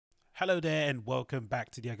Hello there, and welcome back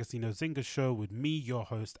to the AgostinhoZinga show with me, your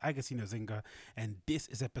host, AgostinhoZinga, and this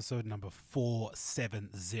is episode number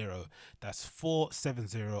 470. That's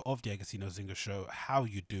 470 of the AgostinhoZinga show. How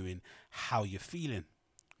you doing? How you feeling?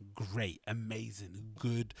 Great, amazing,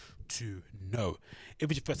 good to know. If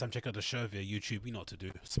it's your first time checking out the show via YouTube, you know what to do.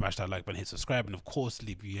 Smash that like button, hit subscribe, and of course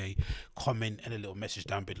leave you a comment and a little message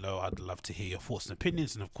down below. I'd love to hear your thoughts and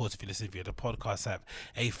opinions. And of course, if you're listening via the podcast app,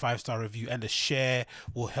 a 5-star review and a share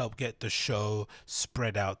will help get the show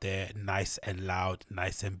spread out there nice and loud,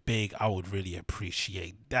 nice and big. I would really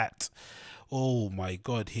appreciate that. Oh my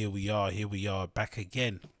god, here we are back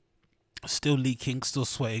again. Still leaking, still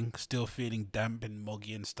sweating, still feeling damp and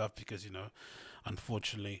muggy and stuff because,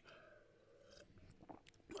 unfortunately,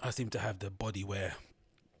 I seem to have the body where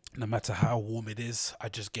no matter how warm it is, I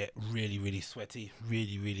just get really, really sweaty,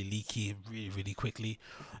 really, really leaky, really, really quickly.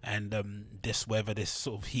 And this weather, this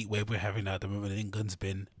sort of heat wave we're having at the moment in England's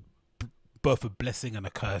been both a blessing and a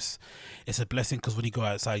curse. It's a blessing because when you go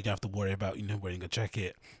outside, you don't have to worry about wearing a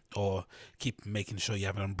jacket or keep making sure you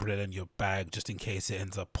have an umbrella in your bag just in case it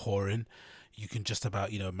ends up pouring. You can just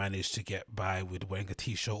about manage to get by with wearing a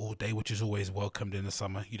t-shirt all day, which is always welcomed in the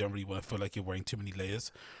summer. You don't really want to feel like you're wearing too many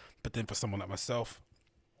layers. But then for someone like myself,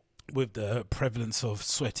 with the prevalence of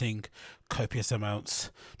sweating copious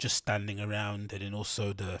amounts, just standing around, and then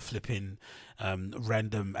also the flipping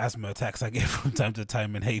random asthma attacks I get from time to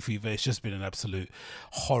time and hay fever, it's just been an absolute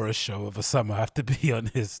horror show of a summer, I have to be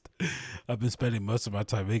honest. I've been spending most of my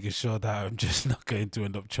time making sure that I'm just not going to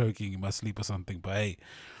end up choking in my sleep or something. But hey,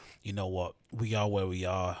 you know what? We are where we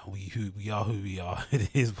are. We are who we are.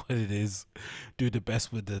 It is what it is. Do the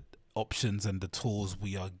best with the options and the tools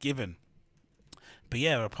we are given. But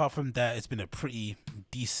yeah, apart from that, it's been a pretty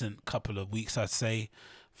decent couple of weeks, I'd say,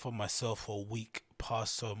 for myself. For a week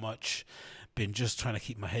past so much. Been just trying to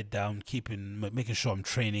keep my head down, making sure I'm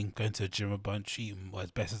training, going to the gym a bunch, eating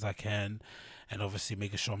as best as I can, and obviously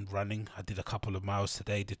making sure I'm running. I did a couple of miles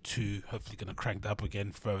today, did 2, hopefully going to crank that up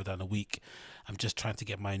again further down the week. I'm just trying to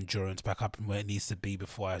get my endurance back up and where it needs to be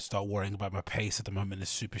before I start worrying about my pace. At the moment,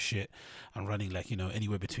 it's super shit. I'm running like,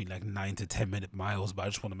 anywhere between like 9 to 10 minute miles, but I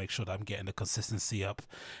just want to make sure that I'm getting the consistency up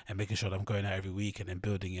and making sure that I'm going out every week and then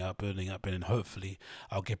building it up, and then hopefully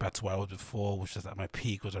I'll get back to where I was before, which is at my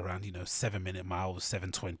peak was around, 7-minute miles,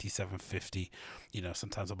 7:20, 7:50,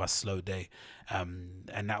 sometimes on my slow day.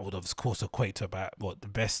 And that would of course equate to about the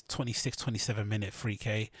best 26-27 minute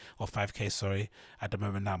 3k or 5k, sorry. At the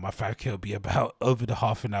moment now, my 5k will be about over the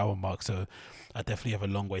half an hour mark, so I definitely have a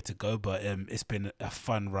long way to go. But it's been a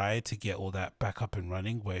fun ride to get all that back up and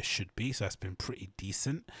running where it should be, so that's been pretty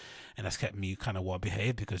decent, and that's kept me kind of well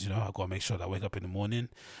behaved because I've got to make sure that I wake up in the morning,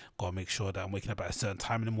 got to make sure that I'm waking up at a certain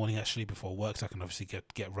time in the morning actually before work, so I can obviously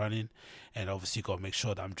get running, and obviously got to make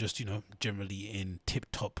sure that I'm just generally in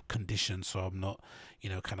tip-top condition, so I'm not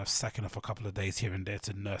kind of sacking off a couple of days here and there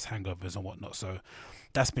to nurse hangovers and whatnot. So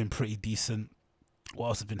that's been pretty decent. What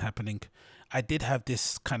else has been happening? I did have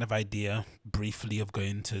this kind of idea briefly of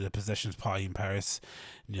going to the possessions party in Paris.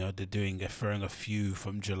 They're throwing a few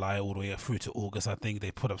from July all the way up through to August. I think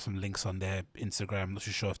they put up some links on their Instagram. I'm not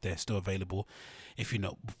too sure if they're still available. If you're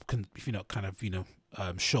not kind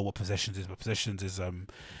of sure what Possessions is, but Possessions is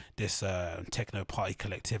this techno party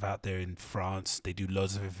collective out there in France. They do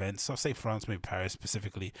loads of events. I'll say France, maybe Paris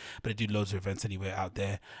specifically, but they do loads of events anywhere out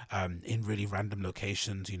there in really random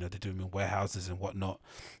locations. They do them in warehouses and whatnot,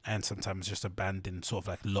 and sometimes just abandoned sort of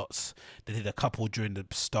like lots. They did a couple during the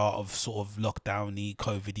start of sort of lockdown-y,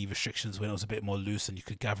 COVID-y restrictions when it was a bit more loose and you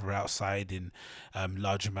could gather outside in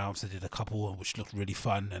large amounts. They did a couple which looked really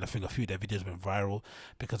fun, and I think a few of their videos went viral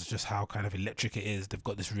because of just how kind of electric it is. They've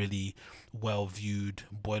got this really well-viewed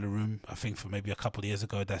boiler room, I think, for maybe a couple of years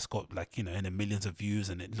ago, that's got like in the millions of views,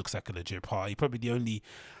 and it looks like a legit party. Probably the only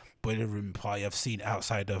boiler room party I've seen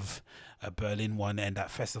outside of a Berlin one and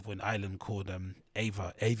that festival in Ireland called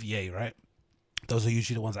AVA, right? Those are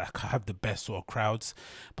usually the ones that have the best sort of crowds.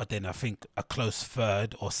 But then I think a close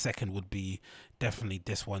third or second would be definitely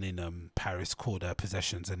this one in Paris called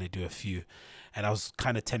Possessions, and they do a few. And I was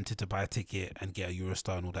kind of tempted to buy a ticket and get a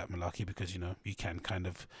Eurostar and all that malarkey because you can kind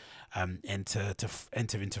of enter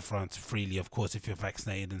into France freely. Of course, if you're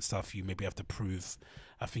vaccinated and stuff, you maybe have to prove,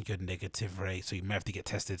 I think, your negative rate, so you may have to get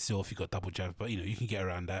tested still if you got double jabs. But you can get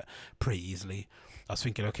around that pretty easily. I was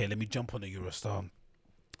thinking, okay, let me jump on a Eurostar,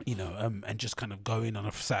 and just kind of go in on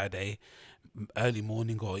a Saturday, early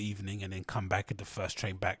morning or evening, and then come back at the first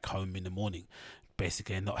train back home in the morning,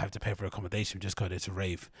 basically, and not have to pay for accommodation, just go there to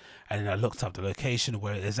rave. And then I looked up the location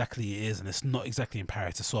where exactly it is, and it's not exactly in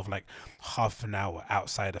Paris. It's sort of like half an hour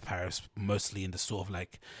outside of Paris, mostly in the sort of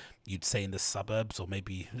like you'd say in the suburbs, or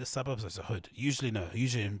maybe the suburbs as a hood. Usually no,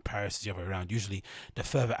 usually in Paris it's the other way around. Usually the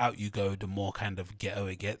further out you go, the more kind of ghetto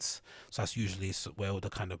it gets. So that's usually where all the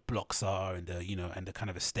kind of blocks are, and the, you know, and the kind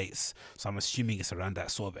of estates. So I'm assuming it's around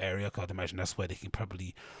that sort of area, because I'd imagine that's where they can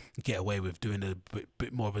probably get away with doing a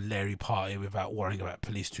bit more of a Larry party without worrying about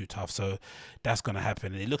police too tough. So that's gonna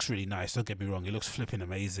happen, and it looks really nice, don't get me wrong, it looks flipping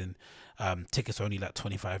amazing. Tickets are only like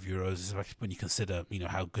 €25, especially when you consider, you know,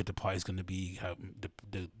 how good the party is going to be, how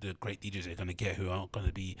the great DJs they're going to get, who aren't going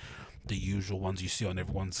to be the usual ones you see on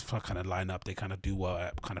everyone's kind of lineup. They kind of do well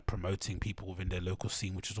at kind of promoting people within their local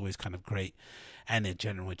scene, which is always kind of great. And in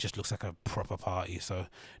general, it just looks like a proper party. So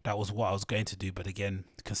that was what I was going to do. But again,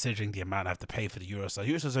 considering the amount I have to pay for the Eurostar,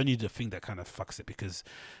 Eurostar is only the thing that kind of fucks it, because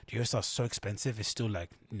the Eurostar is so expensive. It's still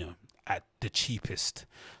like, you know, at the cheapest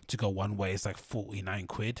to go one way, it's like 49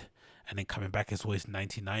 quid. And then coming back is always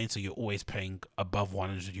 99, so you're always paying above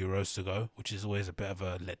 €100 to go, which is always a bit of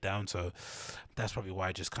a letdown. So that's probably why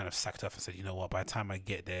I just kind of sacked off and said, you know what, by the time I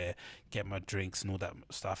get there, get my drinks and all that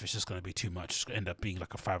stuff, it's just going to be too much. It's going to end up being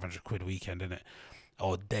like a 500 quid weekend, innit,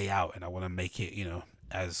 or day out, and I want to make it, you know,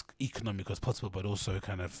 as economical as possible, but also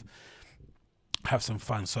kind of have some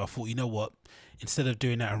fun. So I thought, you know what, instead of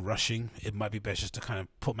doing that and rushing, it might be best just to kind of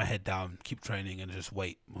put my head down, keep training, and just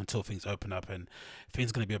wait until things open up. And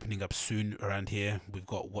things going to be opening up soon around here. We've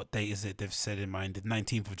got, what date is it they've said in mind? The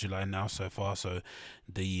 19th of July now so far. So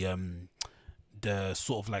the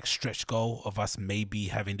sort of like stretch goal of us maybe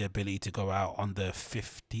having the ability to go out on the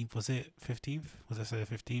 15th, was it 15th, was I say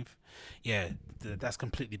the 15th? Yeah, that's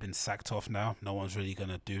completely been sacked off now. No one's really going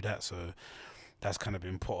to do that, so that's kind of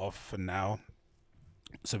been put off for now.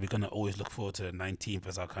 So we're going to always look forward to the 19th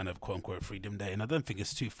as our kind of quote unquote freedom day. And I don't think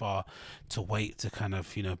it's too far to wait to kind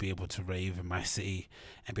of, you know, be able to rave in my city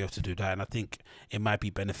and be able to do that. And I think it might be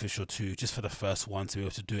beneficial to, just for the first one, to be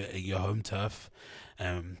able to do it at your home turf.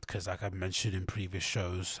 Because like I've mentioned in previous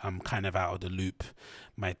shows, I'm kind of out of the loop.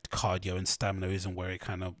 My cardio and stamina isn't where it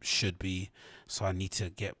kind of should be. So I need to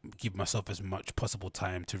give myself as much possible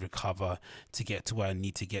time to recover, to get to where I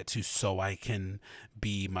need to get to, so I can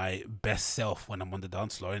be my best self when I'm on the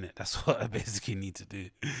dance floor, innit? That's what I basically need to do.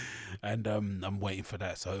 And I'm waiting for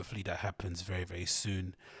that. So hopefully that happens very, very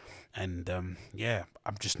soon. And yeah,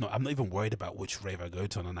 I'm not even worried about which rave I go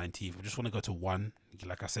to on the 19th. I just want to go to one.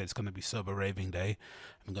 Like I said, it's going to be sober raving day.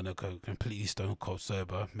 I'm going to go completely stone cold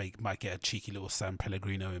sober. Might get a cheeky little San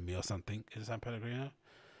Pellegrino in me or something. Is it San Pellegrino?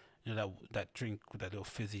 You know, that drink with that little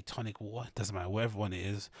fizzy tonic water? Doesn't matter, wherever one it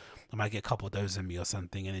is. I might get a couple of those in me or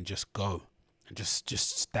something, and then just go. And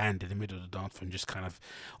just stand in the middle of the dance floor and just kind of,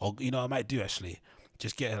 or you know, I might do actually,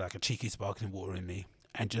 just get like a cheeky sparkling water in me,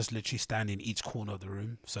 and just literally stand in each corner of the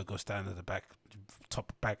room. So go stand at the back,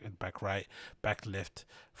 top back and back right, back left,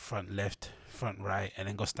 front right, and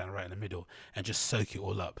then go stand right in the middle and just soak it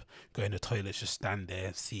all up. Go in the toilets, just stand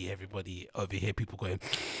there, see everybody over here, people going,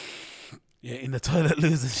 yeah, in the toilet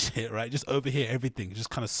losing shit, right? Just overhear everything, just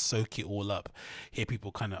kind of soak it all up. Hear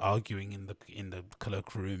people kind of arguing in the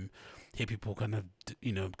colloquial room. Hear people kind of,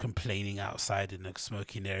 you know, complaining outside in the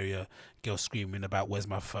smoking area. Girls screaming about where's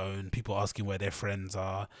my phone. People asking where their friends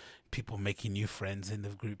are. People making new friends in the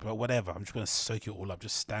group, or whatever. I'm just going to soak it all up,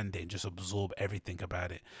 just stand there and just absorb everything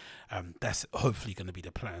about it. That's hopefully going to be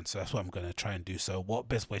the plan. So that's what I'm going to try and do. So what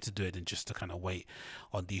best way to do it than just to kind of wait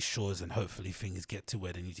on these shores, and hopefully things get to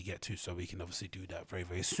where they need to get to, so we can obviously do that very,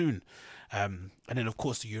 very soon. And then of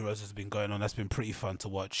course the Euros has been going on. That's been pretty fun to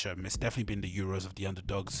watch. It's definitely been the Euros of the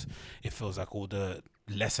underdogs. It feels like all the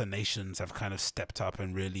lesser nations have kind of stepped up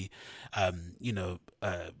and really,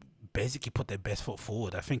 basically put their best foot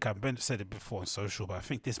forward. I think I've said it before on social, but I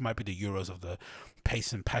think this might be the Euros of the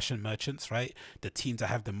pace and passion merchants, right? The teams that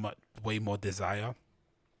have the way more desire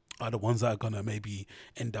are the ones that are going to maybe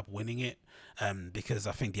end up winning it, because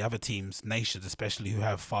I think the other teams, nations especially, who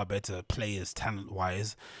have far better players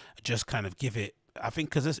talent-wise, just kind of give it. I think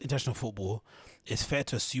because it's international football, it's fair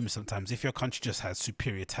to assume sometimes if your country just has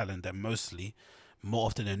superior talent, then more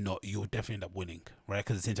often than not, you'll definitely end up winning, right?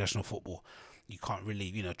 Because it's international football. You can't really,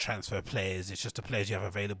 you know, transfer players. It's just the players you have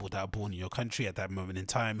available that are born in your country at that moment in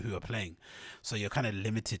time who are playing. So you're kind of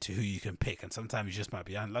limited to who you can pick. And sometimes you just might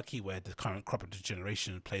be unlucky where the current crop of the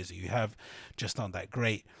generation of players that you have just aren't that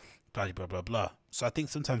great, blah, blah, blah, blah. So I think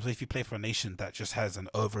sometimes if you play for a nation that just has an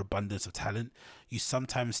overabundance of talent, you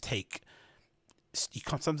sometimes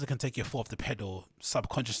sometimes can take your foot off the pedal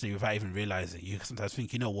subconsciously without even realizing. You sometimes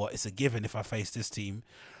think, you know what, it's a given if I face this team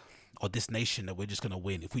or this nation that we're just going to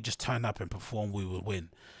win. If we just turn up and perform, we will win.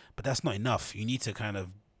 But that's not enough. You need to kind of,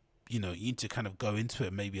 you need to kind of go into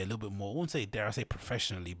it maybe a little bit more. I won't say, dare I say,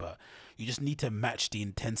 professionally, but you just need to match the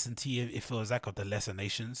intensity, it feels like, of the lesser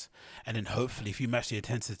nations. And then hopefully if you match the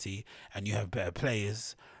intensity and you have better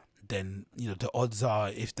players, then the odds are,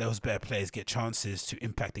 if those better players get chances to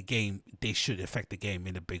impact the game, they should affect the game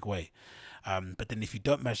in a big way. But then if you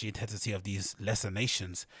don't match the intensity of these lesser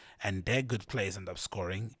nations and their good players end up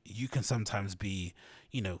scoring, you can sometimes be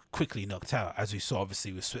quickly knocked out, as we saw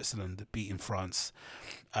obviously with Switzerland beating France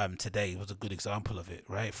today. Was a good example of it,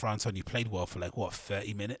 right? France only played well for like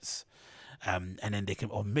 30 minutes, and then they can,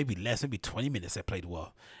 or maybe less, maybe 20 minutes they played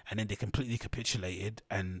well, and then they completely capitulated,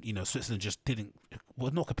 and Switzerland just didn't,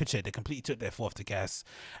 well, not capitulate, they completely took their foot off the gas,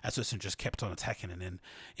 and Switzerland just kept on attacking, and then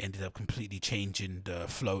ended up completely changing the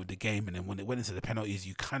flow of the game. And then when it went into the penalties,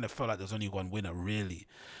 you kind of felt like there's only one winner really.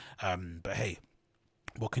 But hey,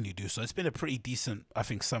 what can you do? So it's been a pretty decent, I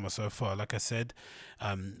think, summer so far. Like I said,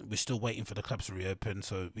 we're still waiting for the clubs to reopen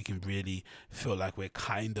so we can really feel like we're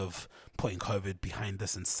kind of putting COVID behind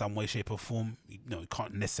us in some way, shape or form. We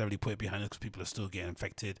can't necessarily put it behind us because people are still getting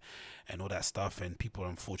infected and all that stuff, and people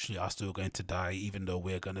unfortunately are still going to die, even though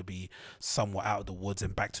we're going to be somewhat out of the woods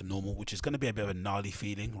and back to normal, which is going to be a bit of a gnarly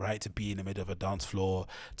feeling, right? To be in the middle of a dance floor,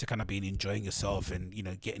 to kind of be enjoying yourself and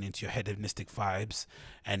getting into your hedonistic vibes,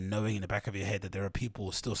 and knowing in the back of your head that there are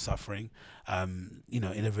people still suffering in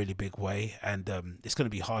a really big way. And it's going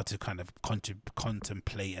to be hard to kind of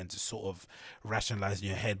contemplate and to sort of rationalize in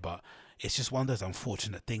your head, but it's just one of those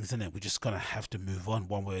unfortunate things, isn't it? We're just going to have to move on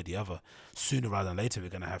one way or the other. Sooner rather than later, we're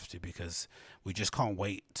going to have to, because we just can't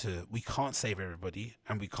wait we can't save everybody,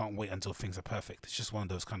 and we can't wait until things are perfect. It's just one of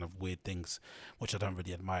those kind of weird things, which I don't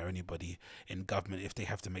really admire anybody in government if they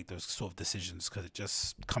have to make those sort of decisions, because it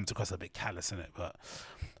just comes across a bit callous, isn't it? But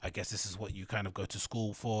I guess this is what you kind of go to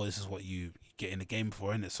school for. This is what you get in the game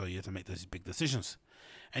for, isn't it? So you have to make those big decisions.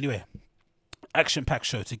 Anyway, action-packed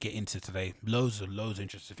show to get into today. Loads of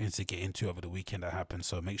interesting things to get into over the weekend that happened.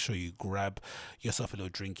 So make sure you grab yourself a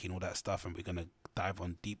little drinky and all that stuff, and we're gonna dive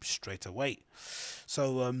on deep straight away.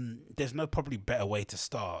 So there's no probably better way to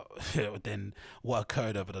start than what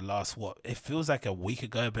occurred over the last, it feels like a week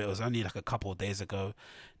ago, but it was only like a couple of days ago,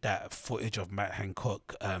 that footage of Matt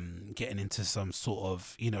Hancock getting into some sort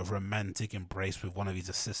of romantic embrace with one of his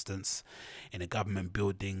assistants in a government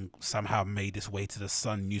building somehow made its way to the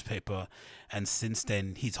Sun newspaper, and since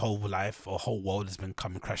then his whole life or whole world has been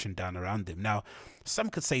coming crashing down around him. Now, some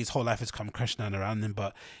could say his whole life has come crashing down around him,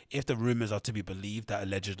 but if the rumors are to be believed, that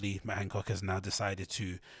allegedly Matt Hancock has now decided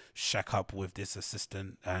to shack up with this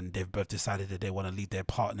assistant, and they've both decided that they want to leave their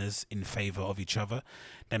partners in favor of each other,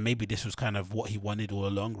 then maybe this was kind of what he wanted all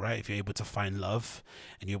along, right? If you're able to find love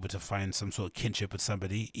and you're able to find some sort of kinship with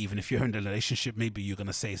somebody, even if you're in a relationship, maybe you're going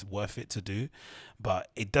to say it's worth it to do, but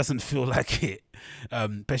it doesn't feel like it,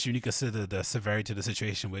 especially when you consider the severity of the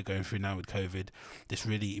situation we're going through now with COVID, this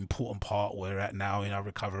really important part we're at now in our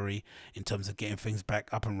recovery in terms of getting things back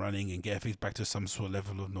up and running and getting things back to some sort of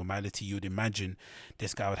level of normality. You would imagine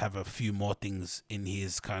this guy would have a few more things in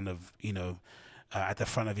his kind of at the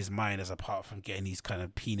front of his mind, as apart from getting his kind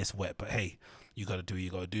of penis wet. But hey, you got to do what you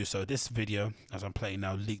got to do. So this video, as I'm playing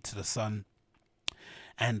now, leaked to the Sun.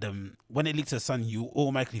 And when it leaked to the Sun, you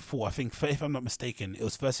automatically thought, I think, if I'm not mistaken, it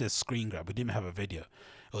was first a screen grab. We didn't have a video.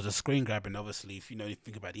 It was a screen grab, and obviously, if you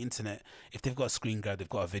think about the internet, if they've got a screen grab, they've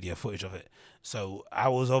got a video footage of it. So I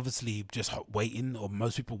was obviously just waiting, or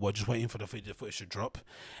most people were just waiting for the video footage to drop,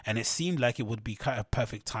 and it seemed like it would be kind of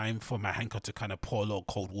perfect time for Matt Hancock to kind of pour a little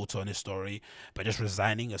cold water on his story by just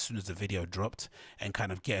resigning as soon as the video dropped and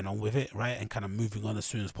kind of getting on with it, right, and kind of moving on as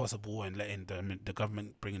soon as possible and letting the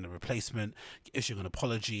government bring in a replacement, issuing an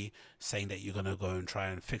apology, saying that you're going to go and try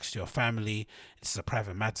and fix your family. This is a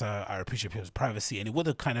private matter. I appreciate people's privacy, and it would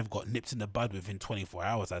have kind of got nipped in the bud within 24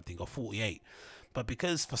 hours, I think, or 48. But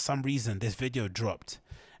because for some reason this video dropped,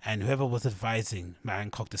 and whoever was advising Matt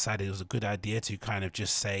Hancock decided it was a good idea to kind of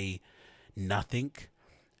just say nothing,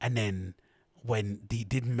 and then when he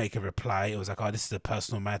didn't make a reply, it was like, oh, this is a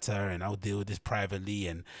personal matter and I'll deal with this privately.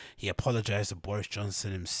 And he apologized to Boris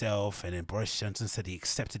Johnson himself, and then Boris Johnson said he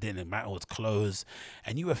accepted it and the matter was closed.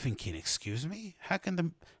 And you were thinking, excuse me, how can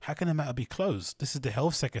the matter be closed? This is the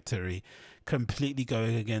health secretary completely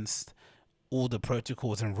going against all the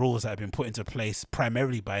protocols and rules that have been put into place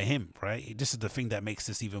primarily by him, right? This is the thing that makes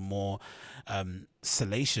this even more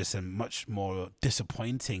salacious and much more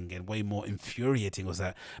disappointing and way more infuriating was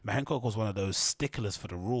that Matt Hancock was one of those sticklers for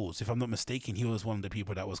the rules. If I'm not mistaken, he was one of the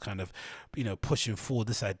people that was kind of, pushing forward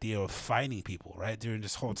this idea of fining people, right? During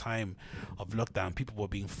this whole time of lockdown, people were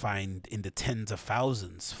being fined in the tens of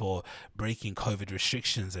thousands for breaking COVID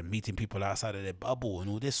restrictions and meeting people outside of their bubble and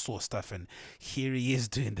all this sort of stuff. And here he is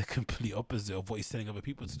doing the complete opposite of what he's telling other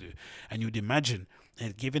people to do. And you'd imagine,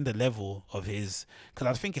 and given the level of his, because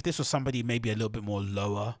I think if this was somebody maybe a little bit more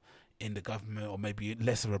lower in the government or maybe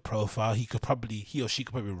less of a profile, he or she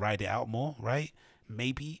could probably ride it out more, right?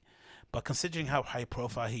 Maybe. But considering how high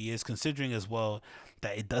profile he is, considering as well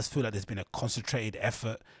that it does feel like there's been a concentrated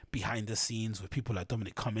effort behind the scenes with people like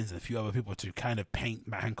Dominic Cummings and a few other people to kind of paint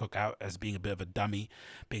Matt Hancock out as being a bit of a dummy,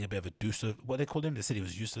 being a bit of a deucer. What they called him? They said he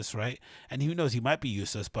was useless, right? And who knows, he might be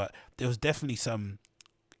useless, but there was definitely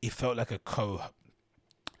it felt like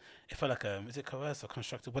is it coerced or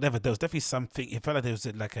constructed, whatever. There was definitely something. It felt like there was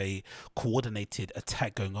like a coordinated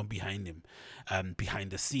attack going on behind him,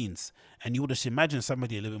 behind the scenes. And you would just imagine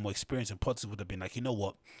somebody a little bit more experienced and politics would have been like, you know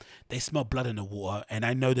what, they smell blood in the water, and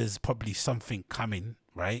I know there's probably something coming,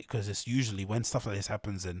 right? Because it's usually when stuff like this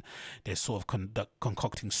happens and they're sort of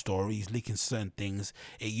concocting stories, leaking certain things,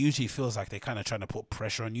 it usually feels like they're kind of trying to put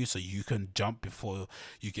pressure on you so you can jump before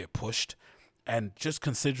you get pushed. And just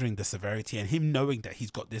considering the severity and him knowing that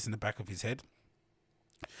he's got this in the back of his head,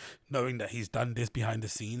 knowing that he's done this behind the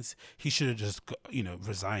scenes, he should have just,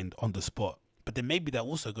 resigned on the spot. But then maybe that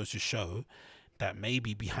also goes to show that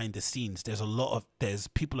maybe behind the scenes, there's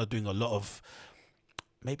people are doing a lot of,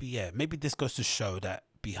 maybe this goes to show that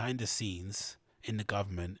behind the scenes in the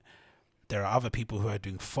government, there are other people who are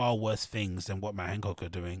doing far worse things than what Matt Hancock are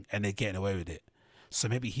doing, and they're getting away with it. So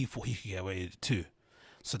maybe he thought he could get away with it too.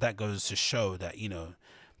 So that goes to show that,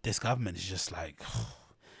 this government is just like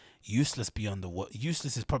useless beyond the word.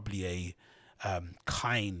 Useless is probably a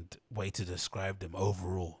kind way to describe them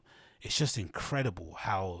overall. It's just incredible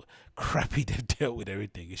how crappy they've dealt with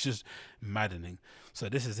everything. It's just maddening. So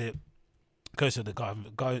this is it. Goes to the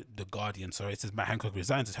Guardian. Sorry, it says Matt Hancock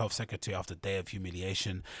resigns as health secretary after a day of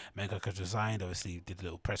humiliation. Matt Hancock has resigned. Obviously, did a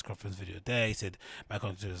little press conference video there. He said Matt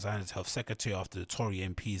Hancock resigned as health secretary after the Tory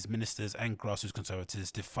MPs, ministers, and grassroots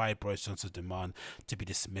conservatives defied Boris Johnson's demand to be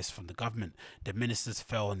dismissed from the government. The ministers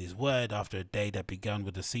fell on his word after a day that began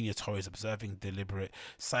with the senior Tories observing deliberate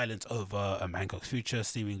silence over Hancock's future,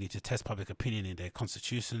 seemingly to test public opinion in their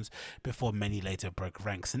constitutions, before many later broke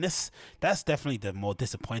ranks. And that's definitely the more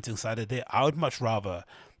disappointing side of it. I would much rather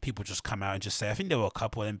people just come out and just say, I think there were a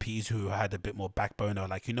couple of MPs who had a bit more backbone. Or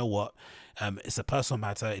like, you know what, it's a personal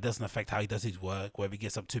matter. It doesn't affect how he does his work, whether he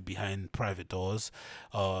gets up to behind private doors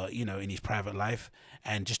or, in his private life,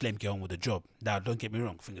 and just let him get on with the job. Now, don't get me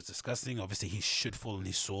wrong. I think it's disgusting. Obviously, he should fall on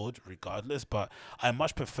his sword regardless, but I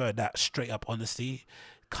much prefer that straight up honesty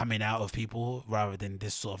coming out of people rather than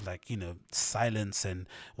this sort of like, silence and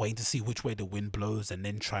waiting to see which way the wind blows and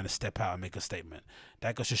then trying to step out and make a statement.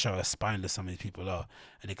 That goes to show how spineless some of these people are.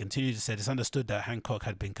 And they continue to say it's understood that Hancock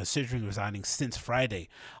had been considering resigning since Friday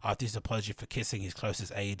after his apology for kissing his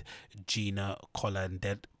closest aide, Gina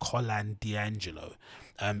Colandiangelo,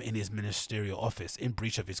 in his ministerial office, in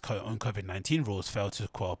breach of his own COVID-19 rules, failed to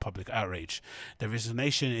quell public outrage. The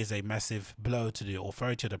resignation is a massive blow to the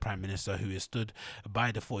authority of the Prime Minister, who has stood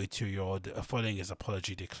by the 42-year-old following his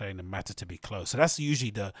apology, declaring the matter to be closed. So that's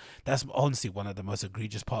honestly one of the most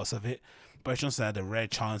egregious parts of it. Boris Johnson had a rare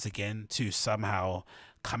chance again to somehow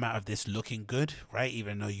come out of this looking good, right?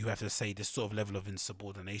 Even though you have to say this sort of level of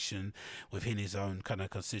insubordination within his own kind of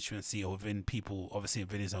constituency or within people, obviously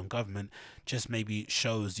within his own government, just maybe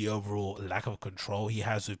shows the overall lack of control he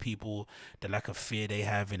has with people, the lack of fear they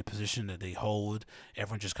have in the position that they hold.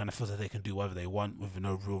 Everyone just kind of feels that they can do whatever they want with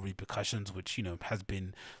no real repercussions, which, has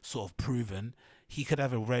been sort of proven. He could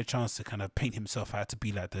have a rare chance to kind of paint himself out to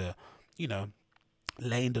be like the,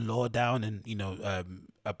 laying the law down and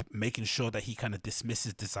making sure that he kind of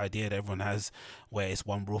dismisses this idea that everyone has, where it's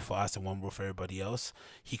one rule for us and one rule for everybody else.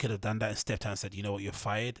 He could have done that and stepped out and said, you know what, you're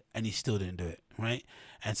fired, and he still didn't do it, right?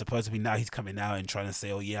 And supposedly now he's coming out and trying to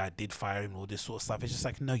say, oh yeah, I did fire him, all this sort of stuff. It's just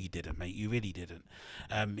like, no, you didn't, mate. You really didn't.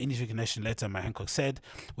 In his resignation letter, Matt Hancock said,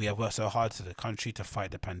 we have worked so hard to the country to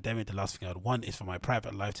fight the pandemic. The last thing I'd want is for my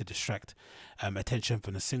private life to distract attention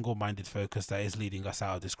from the single-minded focus that is leading us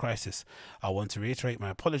out of this crisis. I want to reiterate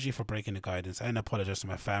my apology for breaking the guidance and apologize to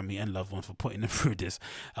my family and loved ones for putting them through this.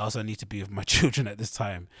 I also need to be with my children at this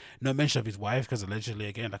time. No mention of his wife, because allegedly,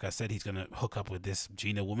 again, like I said, he's going to hook up with this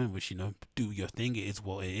Gina woman, which, do your thing. It is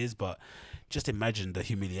what it is. But just imagine the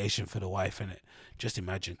humiliation for the wife, innit? Just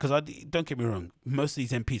imagine. Because don't get me wrong, most of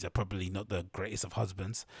these MPs are probably not the greatest of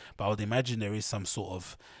husbands, but I would imagine there is some sort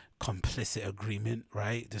of complicit agreement,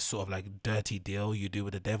 right? This sort of like dirty deal you do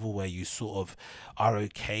with the devil, where you sort of are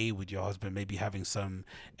okay with your husband maybe having some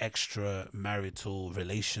extra marital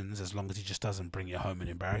relations, as long as he just doesn't bring you home and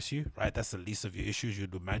embarrass you, right? That's the least of your issues,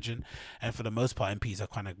 you'd imagine. And for the most part, MPs are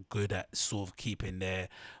kind of good at sort of keeping their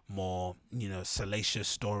more, salacious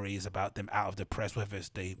stories about them out of the press, whether it's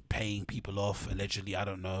they paying people off allegedly, I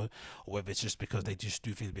don't know, or whether it's just because they just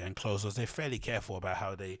do things behind closed doors. They're fairly careful about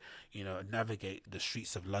how they, navigate the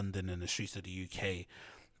streets of London and the streets of the UK.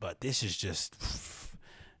 But this is just,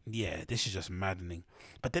 yeah, this is just maddening.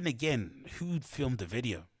 But then again, who filmed the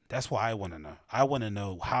video? That's what I want to know. I want to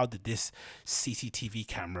know, how did this CCTV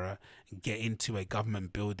camera get into a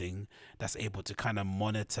government building that's able to kind of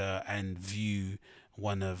monitor and view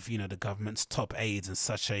one of, the government's top aides in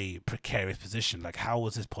such a precarious position? Like, how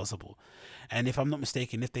was this possible? And if I'm not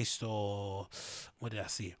mistaken, if they saw, what did I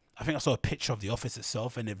see? I think I saw a picture of the office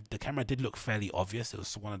itself, and if the camera did look fairly obvious. It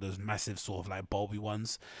was one of those massive sort of like bulby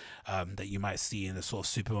ones that you might see in a sort of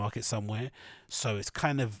supermarket somewhere. So it's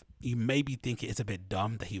kind of, you maybe think it's a bit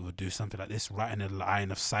dumb that he would do something like this right in the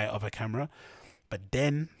line of sight of a camera. But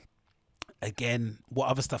then again, what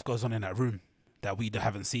other stuff goes on in that room that we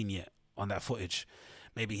haven't seen yet on that footage?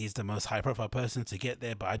 Maybe he's the most high profile person to get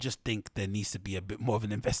there, but I just think there needs to be a bit more of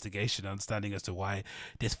an investigation, understanding as to why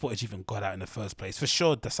this footage even got out in the first place. For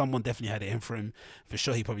sure, someone definitely had it in for him. For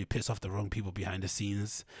sure, he probably pissed off the wrong people behind the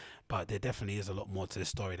scenes. But there definitely is a lot more to the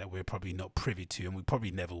story that we're probably not privy to, and we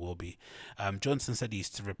probably never will be. Johnson said he's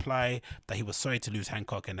to reply that he was sorry to lose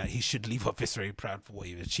Hancock and that he should leave office very proud for what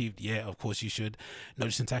he achieved. Yeah, of course you should. Not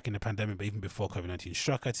just attacking the pandemic, but even before COVID-19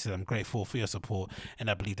 struck. He said, I'm grateful for your support, and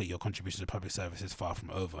I believe that your contribution to public service is far from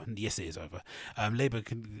over. And yes, it is over. Labour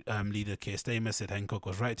leader Keir Starmer said Hancock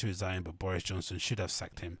was right to resign, but Boris Johnson should have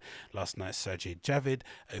sacked him. Last night, Sajid Javid,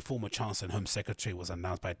 a former Chancellor and Home Secretary, was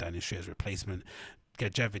announced by Downing Street as replacement.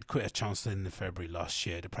 Javid quit as Chancellor in February last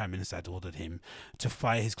year. The Prime Minister had ordered him to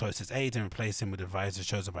fire his closest aides and replace him with advisors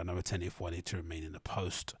chosen by number 10 if wanted to remain in the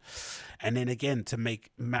post. And then again, to make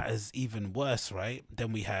matters even worse, right,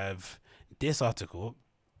 then we have this article,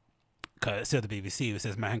 courtesy of the BBC, it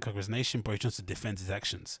says Matt Hancock resignation, Boris Johnson defends his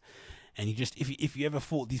actions. And you just, if you ever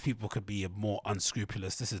thought these people could be more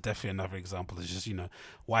unscrupulous, this is definitely another example. It's just,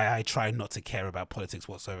 why I try not to care about politics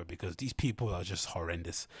whatsoever, because these people are just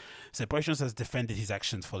horrendous. So Boris Johnson has defended his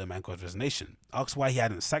actions following Hancock's resignation. Asked why he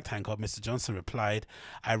hadn't sacked Hancock, Mr. Johnson replied,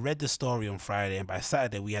 I read the story on Friday, and by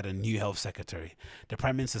Saturday we had a new health secretary. The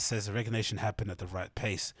Prime Minister says the resignation happened at the right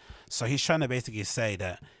pace. So he's trying to basically say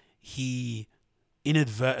that he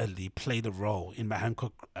inadvertently played a role in Matt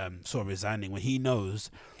Hancock sort of resigning, when he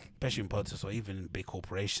knows, especially in politics or even in big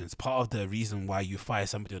corporations, part of the reason why you fire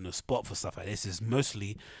somebody on the spot for stuff like this is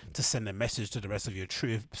mostly to send a message to the rest of your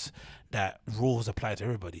troops that rules apply to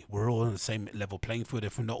everybody. We're all on the same level playing field.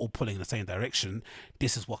 If we're not all pulling in the same direction,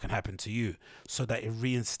 this is what can happen to you. So that it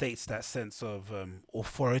reinstates that sense of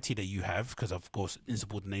authority that you have, because of course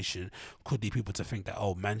insubordination could lead people to think that,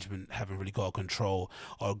 oh, management haven't really got a control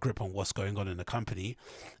or a grip on what's going on in the company,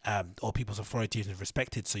 or people's authority isn't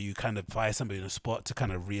respected. So you kind of fire somebody on the spot to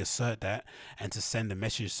kind of reassert that and to send a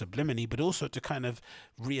message subliminally, but also to kind of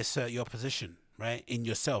reassert your position, right, in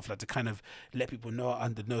yourself, like to kind of let people know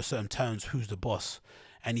under no certain terms who's the boss.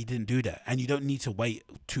 And he didn't do that. And you don't need to wait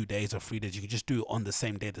 2 days or 3 days. You can just do it on the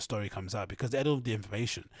same day the story comes out, because they had all the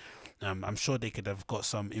information. I'm sure they could have got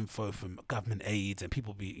some info from government aides, and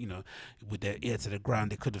people be, with their ear to the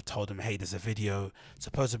ground. They could have told them, hey, there's a video.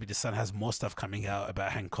 Supposedly the Sun has more stuff coming out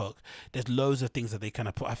about Hancock. There's loads of things that they kind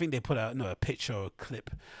of put. I think they put out a picture or a clip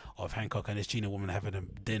of Hancock and this Gina woman having a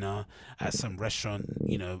dinner at some restaurant,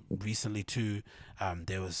 recently too.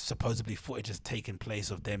 There was supposedly footage that's taken place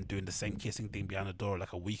of them doing the same kissing thing behind the door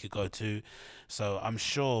like a week ago too. So I'm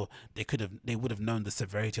sure they would have known the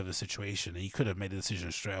severity of the situation, and he could have made a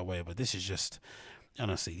decision straight away. But this is just,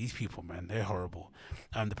 honestly, these people, man, they're horrible.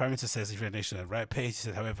 The Prime Minister says his resignation at the right pace. He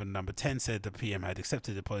said, however, number 10 said the PM had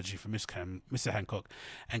accepted the apology from Mr. Hancock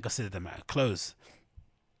and considered the matter closed.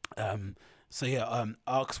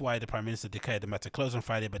 Asks why the Prime Minister declared the matter closed on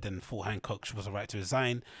Friday, but then thought Hancock was a right to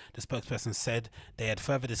resign. The spokesperson said they had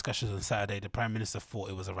further discussions on Saturday. The Prime Minister thought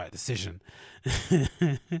it was a right decision.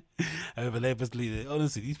 However, Labour's leader,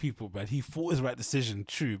 honestly, these people, man, he thought it was the right decision,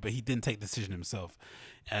 true, but he didn't take the decision himself.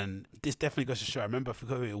 And this definitely goes to show, I remember, I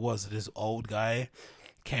forgot who it was, this old guy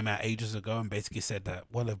came out ages ago and basically said that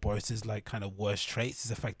one of Boris's kind of worst traits is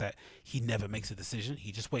the fact that he never makes a decision.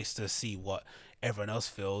 He just waits to see what everyone else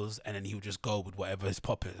feels, and then he would just go with whatever is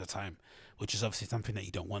popular at the time, which is obviously something that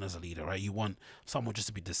you don't want as a leader, right? You want someone just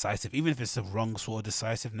to be decisive, even if it's the wrong sort of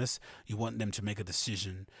decisiveness. You want them to make a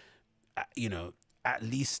decision, at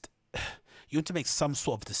least, you want to make some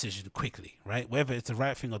sort of decision quickly, right? Whether it's the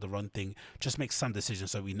right thing or the wrong thing, just make some decision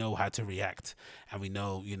so we know how to react, and we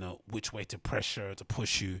know, which way to pressure, to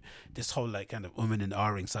push you. This whole like kind of women and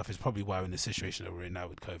R-ing stuff is probably why we're in the situation that we're in now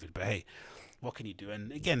with COVID. But hey, what can you do?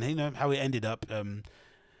 And again, how it ended up,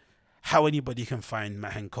 how anybody can find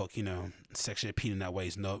Matt Hancock, sexually appealing that way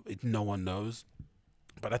is no one knows.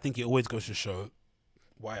 But I think it always goes to show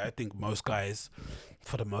why I think most guys,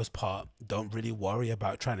 for the most part, don't really worry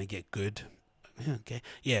about trying to get good. Okay,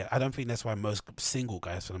 yeah, I don't think that's why most single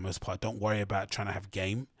guys, for the most part, don't worry about trying to have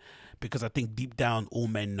game, because I think deep down all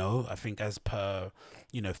men know. I think as per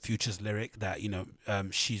Future's lyric that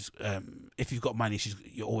she's if you've got money,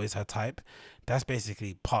 you're always her type. That's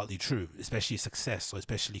basically partly true, especially success, or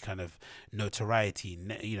especially kind of notoriety.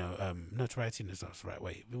 Notoriety is not the right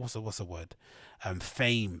way. What's the word?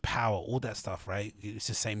 Fame, power, all that stuff, right? It's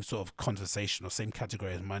the same sort of conversation or same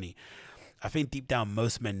category as money. I think deep down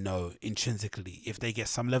most men know intrinsically, if they get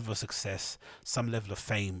some level of success, some level of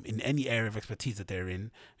fame in any area of expertise that they're in,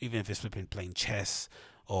 even if it's flipping playing chess,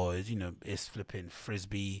 or it's flipping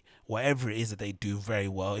frisbee, whatever it is that they do very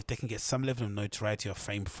well, if they can get some level of notoriety or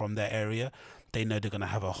fame from that area, they know they're going to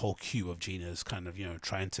have a whole queue of Ginas kind of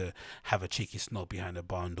trying to have a cheeky snob behind a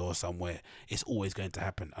barn door somewhere. It's always going to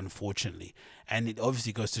happen, unfortunately. And it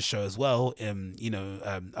obviously goes to show as well,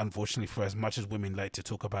 unfortunately, for as much as women like to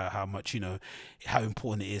talk about how much how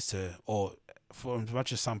important it is to, or for as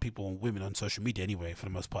much as some people and women on social media anyway, for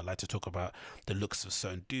the most part, like to talk about the looks of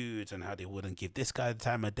certain dudes and how they wouldn't give this guy the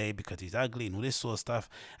time of day because he's ugly and all this sort of stuff.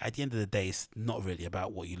 At the end of the day, it's not really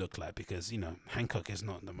about what you look like, because Hancock is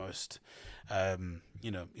not the most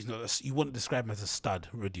he's not you wouldn't describe him as a stud,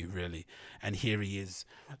 would you, really? And here he is,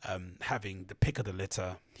 having the pick of the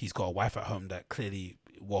litter. He's got a wife at home that clearly,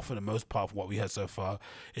 well, for the most part of what we heard so far,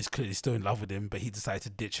 is clearly still in love with him, but he decided to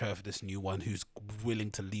ditch her for this new one who's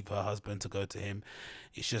willing to leave her husband to go to him.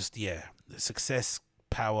 It's just, success,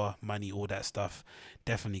 power, money, all that stuff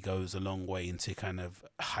definitely goes a long way into kind of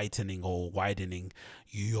heightening or widening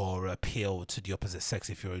your appeal to the opposite sex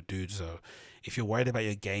if you're a dude. So if you're worried about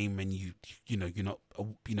your game and you're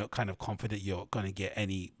not kind of confident you're going to get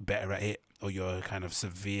any better at it, or you're a kind of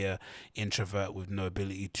severe introvert with no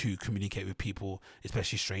ability to communicate with people,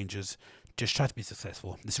 especially strangers, just try to be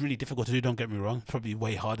successful. It's really difficult to do, don't get me wrong. Probably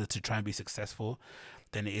way harder to try and be successful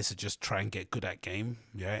than it is to just try and get good at game,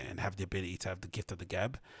 and have the ability to have the gift of the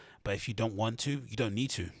gab. But if you don't want to, you don't need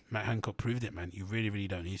to. Matt Hancock proved it, man. You really, really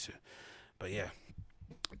don't need to. But yeah,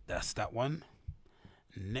 that's that one.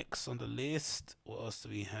 Next on the list, what else do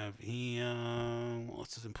we have here? What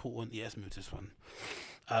else is important? Let's move to this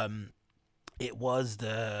one. It was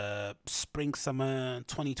the spring summer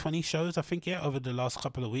 2020 shows, I think, over the last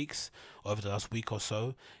couple of weeks, over the last week or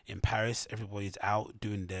so in Paris. Everybody's out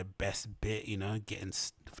doing their best bit, getting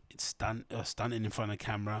stunting in front of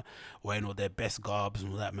camera, wearing all their best garbs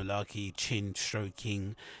and all that malarkey, chin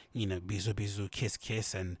stroking, bisou bisou, kiss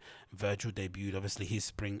kiss. And Virgil debuted obviously his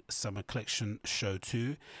spring summer collection show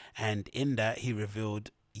too, and in that he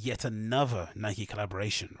revealed yet another Nike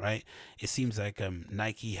collaboration, right? It seems like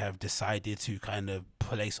Nike have decided to kind of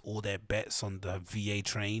place all their bets on the VA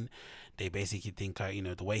train. They basically think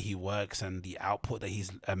the way he works and the output that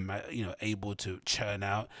he's able to churn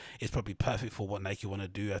out is probably perfect for what Nike want to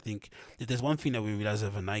do. I think if there's one thing that we realize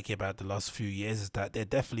over Nike about the last few years is that they're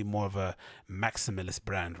definitely more of a maximalist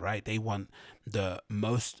brand, right? They want the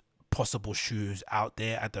most possible shoes out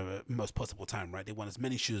there at the most possible time, right? They want as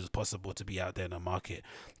many shoes as possible to be out there in the market.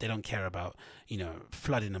 They don't care about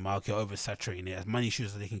flooding the market, oversaturating it. As many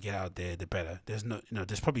shoes as they can get out there, the better. There's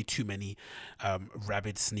there's probably too many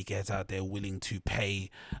rabid sneakerheads out there willing to pay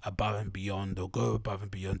above and beyond, or go above and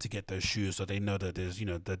beyond to get those shoes. So they know that there's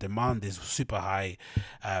the demand is super high.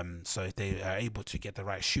 So if they are able to get the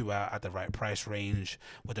right shoe out at the right price range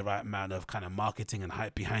with the right amount of kind of marketing and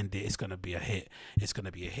hype behind it, it's going to be a hit. It's going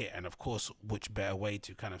to be a hit. And of course, which better way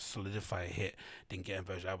to kind of solidify a hit than getting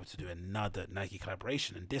Virgil Abloh to do another Nike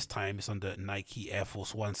collaboration? And this time it's on the Nike Air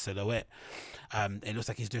Force One silhouette. It looks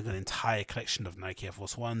like he's doing an entire collection of Nike Air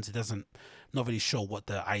Force Ones. It doesn't, not really sure what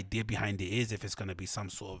the idea behind it is, if it's going to be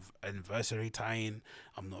some sort of anniversary tie-in.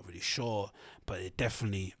 I'm not really sure, but it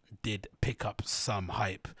definitely did pick up some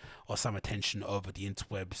hype or some attention over the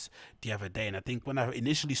interwebs the other day. And I think when I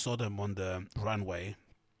initially saw them on the runway,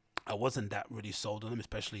 I wasn't that really sold on them,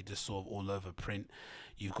 especially this sort of all over print,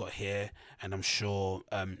 you've got here, and I'm sure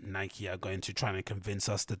Nike are going to try and convince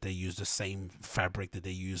us that they use the same fabric that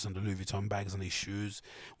they use on the Louis Vuitton bags and these shoes,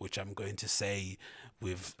 which I'm going to say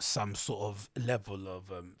with some sort of level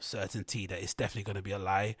of certainty that it's definitely going to be a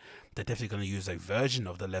lie. They're definitely going to use a version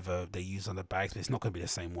of the leather they use on the bags, but it's not going to be the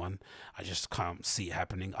same one. I just can't see it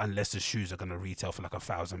happening unless the shoes are going to retail for like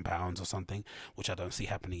 £1,000 or something, which I don't see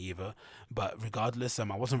happening either. But regardless, I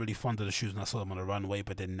wasn't really fond of the shoes when I saw them on the runway,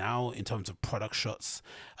 but then now in terms of product shots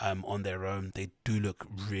on their own, they do look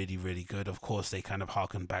really, really good. Of course, they kind of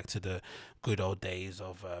harken back to the good old days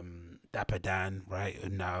of Dapper Dan, right?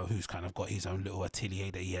 And now who's kind of got his own little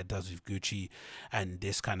atelier that he does with Gucci, and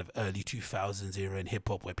this kind of early 2000s era in hip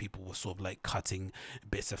hop where people were sort of like cutting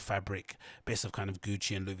bits of fabric, bits of kind of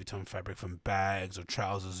Gucci and Louis Vuitton fabric from bags or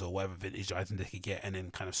trousers or whatever vintage item they could get, and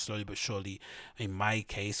then kind of slowly but surely, in my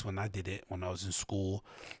case, when I did it when I was in school,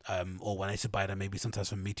 or when I used to buy them maybe sometimes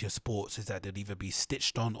from Meteor Sports, is that they'd either be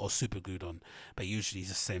stitched on or super glued on, but usually it's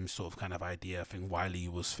the same sort of kind of idea. I think Wiley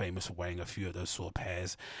was famous for wearing a few of those sort of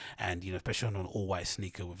pairs, and especially on an all white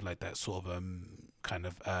sneaker with like that sort of kind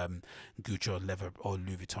of Gucci or leather or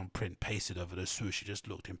Louis Vuitton print pasted over the swoosh. It just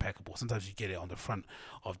looked impeccable. Sometimes you get it on the front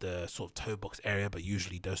of the sort of toe box area, but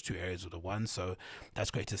usually those two areas are the ones, so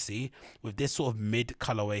that's great to see. With this sort of mid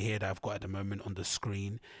colorway here that I've got at the moment on the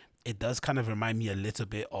screen, it does kind of remind me a little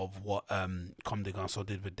bit of what Comme des Garçons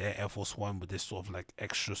did with their Air Force One, with this sort of like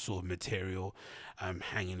extra sort of material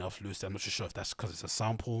hanging off loose. I'm not sure if that's because it's a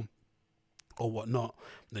sample or whatnot.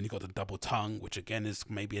 Then you got the double tongue, which again is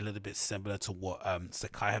maybe a little bit similar to what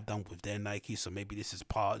Sacai have done with their Nike, so maybe this is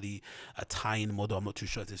partly a tie-in model. I'm not too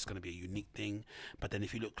sure if this is going to be a unique thing, but then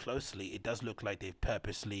if you look closely, it does look like they've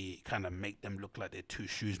purposely kind of make them look like they're two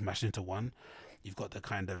shoes mashed into one. You've got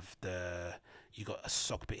you got a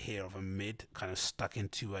sock bit here of a mid kind of stuck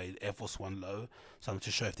into a Air Force One low. So I'm not too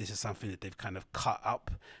sure if this is something that they've kind of cut up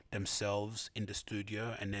themselves in the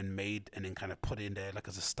studio and then made and then kind of put in there like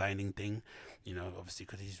as a styling thing. Obviously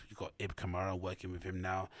because you've got Ib Kamara working with him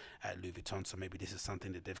now at Louis Vuitton, so maybe this is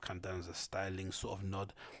something that they've kind of done as a styling sort of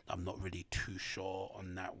nod. I'm not really too sure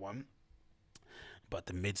on that one, but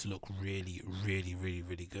the mids look really, really, really,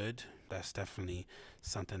 really good. That's definitely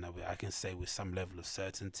something that I can say with some level of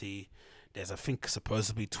certainty. There's, I think,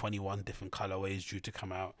 supposedly 21 different colorways due to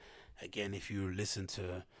come out. Again, if you listen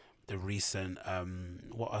to the recent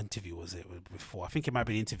what interview was it before? I think it might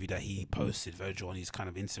be an interview that he posted, Virgil, on his kind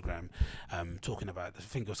of Instagram, talking about, I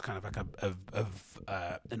think it was kind of like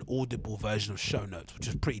an audible version of show notes, which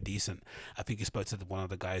is pretty decent. I think he spoke to one of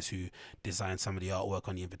the guys who designed some of the artwork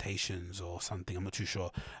on the invitations or something, I'm not too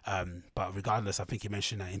sure, but regardless, I think he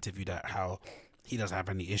mentioned in that interview that how he doesn't have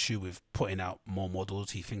any issue with putting out more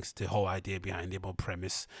models. He thinks the whole idea behind it, or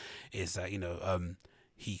premise, is that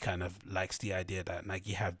he kind of likes the idea that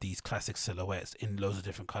Nike have these classic silhouettes in loads of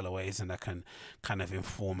different colorways, and that can kind of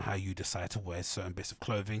inform how you decide to wear certain bits of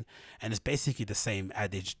clothing. And it's basically the same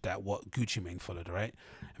adage that what Gucci Mane followed, right?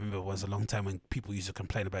 I remember it was a long time when people used to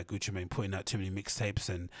complain about Gucci Mane putting out too many mixtapes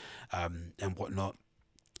and whatnot.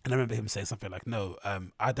 And I remember him saying something like, no,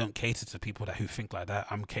 I don't cater to people who think like that.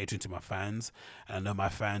 I'm catering to my fans. And I know my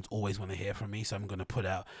fans always want to hear from me. So I'm going to put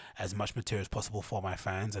out as much material as possible for my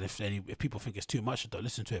fans. And if people think it's too much, don't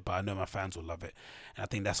listen to it. But I know my fans will love it. And I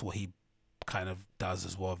think that's what he kind of does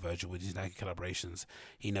as well, Virgil, with his Nike collaborations.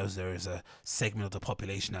 He knows there is a segment of the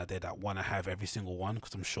population out there that want to have every single one,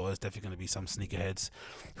 because I'm sure there's definitely going to be some sneakerheads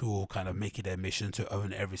who will kind of make it their mission to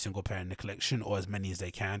own every single pair in the collection, or as many as they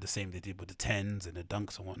can, the same they did with the 10s and the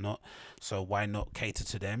dunks and whatnot. So why not cater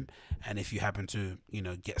to them? And if you happen to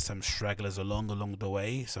get some stragglers along the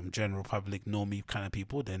way, some general public normie kind of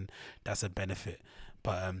people, then that's a benefit.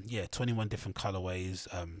 But yeah, 21 different colorways,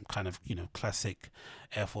 kind of classic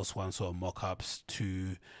Air Force One sort of mock-ups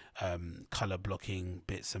to color blocking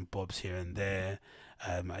bits and bobs here and there.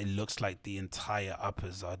 It looks like the entire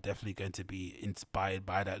uppers are definitely going to be inspired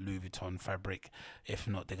by that Louis Vuitton fabric. If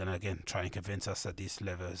not, they're going to again try and convince us that these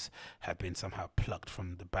leathers have been somehow plucked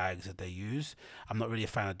from the bags that they use. I'm not really a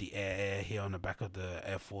fan of the air here on the back of the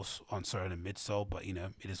Air Force, on the midsole, but it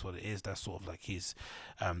is what it is. That's sort of like his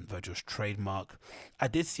Virgil's trademark. I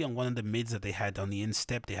did see on one of the mids that they had on the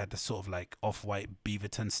instep, they had the sort of like off-white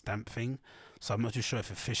Beaverton stamp thing. So I'm not too sure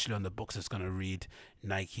if officially on the books it's going to read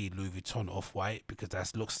Nike Louis Vuitton off-white, because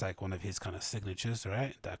that looks like one of his kind of signatures,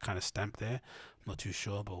 right? That kind of stamp there. I'm not too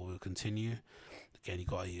sure, but we'll continue. Again, you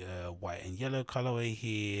got a white and yellow colorway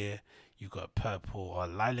here. You've got purple or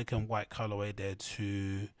lilac and white colorway there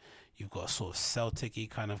too. You've got a sort of Celtic-y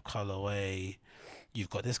kind of colorway.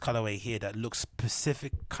 You've got this colorway here that looks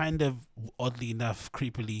specific, kind of oddly enough,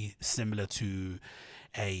 creepily similar to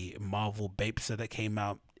a Marvel Bapesa that came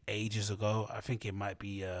out ages ago. I think it might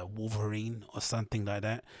be Wolverine or something like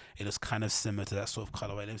that. It was kind of similar to that sort of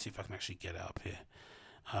colorway. Let me see if I can actually get it up here.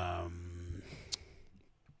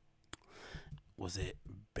 Was it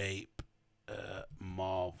Bape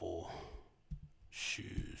Marvel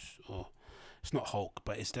shoes? Or it's not Hulk,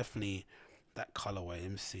 but it's definitely that colorway.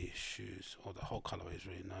 Let me see, shoes. Oh, the whole colorway is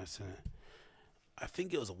really nice, isn't it? I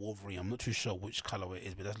think it was a Wolverine. I'm not too sure which colorway it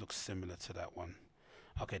is, but it does look similar to that one.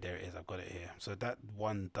 Okay, there it is. I've got it here. So that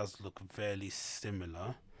one does look fairly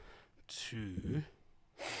similar to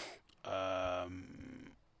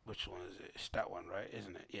which one is it? It's that one, right?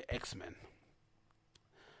 Isn't it? Yeah, X-Men.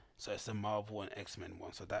 So it's the Marvel and X-Men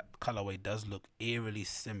one. So that colorway does look eerily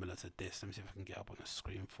similar to this. Let me see if I can get up on the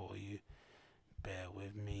screen for you. Bear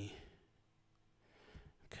with me.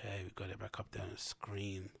 Okay, we got it back up there on the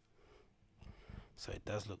screen. So it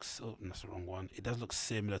does look, oh, that's the wrong one. It does look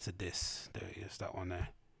similar to this. There it is, that one there.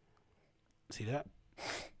 See that?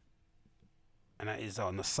 And that is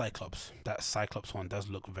on the Cyclops. That Cyclops one does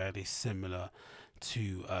look very similar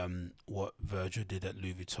to what Virgil did at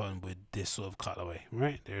Louis Vuitton with this sort of colorway,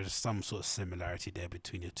 right? There's some sort of similarity there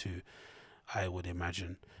between the two, I would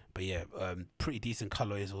imagine. But yeah, pretty decent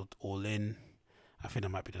colorways all in. I think that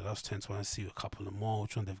might be the last 10, so I want to see a couple of more.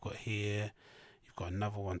 Which one they've got here? You've got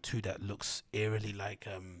another one too that looks eerily like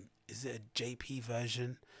is it a JP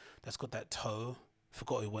version that's got that toe?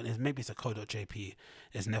 Forgot it is. Maybe it's a co.jp.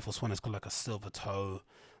 There's Neffels one that's got like a silver toe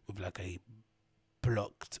with like a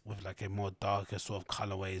blocked with like a more darker sort of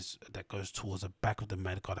colorways that goes towards the back of the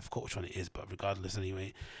med card. I forgot which one it is, but regardless,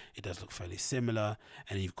 anyway, it does look fairly similar.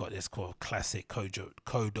 And you've got this called classic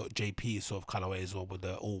co.jp sort of colorway as well, with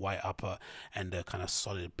the all white upper and the kind of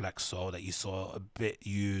solid black sole that you saw a bit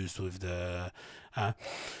used with the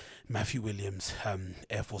Matthew Williams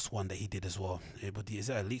Air Force One that he did as well. Is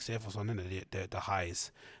that a Leaks Air Force One? The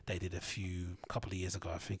highs they did a couple of years ago,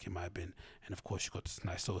 I think it might have been. And of course, you got this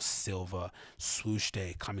nice little silver swoosh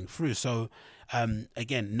there coming through. So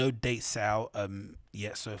again, no dates out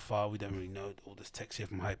yet so far. We don't really know. All this text here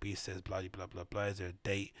from Hypebeast says blah blah blah blah. Is there a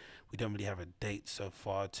date? We don't really have a date so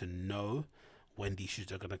far to know when these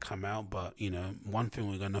shoes are going to come out, but you know, one thing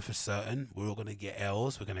we're going to know for certain, we're all going to get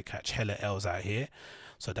L's. We're going to catch hella L's out here,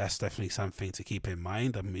 so that's definitely something to keep in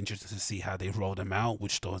mind. I'm interested to see how they roll them out,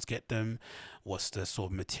 which stores get them, what's the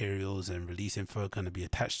sort of materials and release info going to be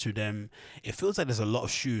attached to them. It feels like there's a lot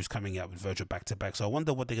of shoes coming out with Virgil back to back, so I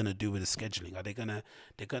wonder what they're going to do with the scheduling. Are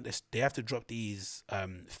they have to drop these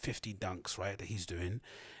 50 dunks, right, that he's doing,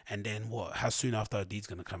 and then what? How soon after are these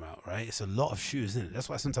going to come out, right? It's a lot of shoes, isn't it? That's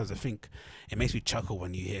why sometimes I think it makes me chuckle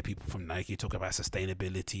when you hear people from Nike talk about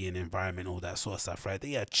sustainability and environment, all that sort of stuff, right?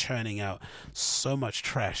 They are churning out so much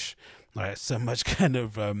trash, right? So much kind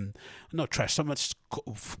of not trash, so much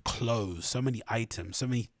clothes, so many items, so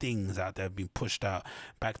many things out there have been pushed out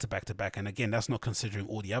back to back to back. And again, that's not considering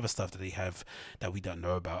all the other stuff that they have that we don't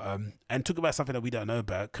know about. And talk about something that we don't know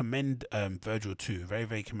about. Commend Virgil too. Very,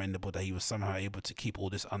 very commendable that he was somehow able to keep all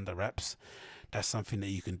this under wraps. That's something that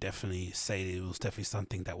you can definitely say it was definitely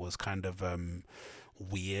something that was kind of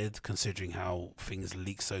weird, considering how things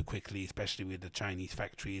leak so quickly, especially with the Chinese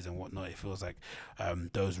factories and whatnot. It feels like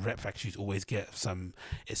those rep factories always get some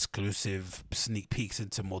exclusive sneak peeks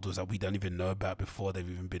into models that we don't even know about before they've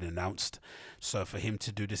even been announced. So for him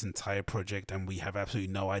to do this entire project and we have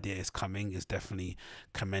absolutely no idea it's coming is definitely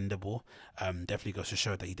commendable. Definitely goes to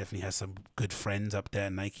show that he definitely has some good friends up there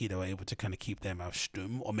at Nike that were able to kind of keep their mouth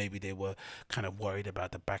stum, or maybe they were kind of worried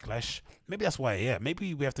about the backlash. Maybe that's why, yeah,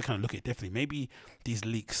 maybe we have to kind of look at it differently. Maybe these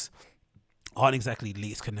leaks aren't exactly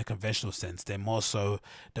leaks in the conventional sense. They're more so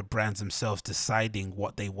the brands themselves deciding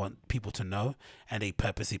what they want people to know, and they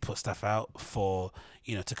purposely put stuff out for,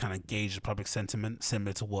 you know, to kind of gauge the public sentiment,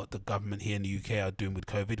 similar to what the government here in the UK are doing with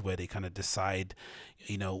COVID, where they kind of decide,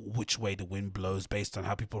 you know, which way the wind blows based on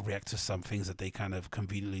how people react to some things that they kind of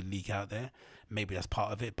conveniently leak out there. Maybe that's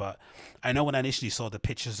part of it. But I know when I initially saw the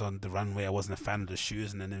pictures on the runway, I wasn't a fan of the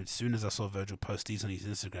shoes, and then as soon as I saw Virgil post these on his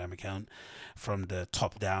Instagram account, from the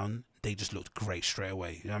top down, they just looked great straight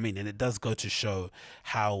away. You know what I mean? And it does go to show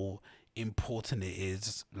how important it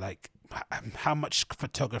is, like how much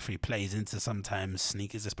photography plays into sometimes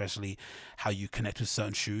sneakers, especially how you connect with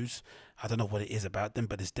certain shoes. I don't know what it is about them,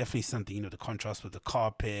 but it's definitely something, you know, the contrast with the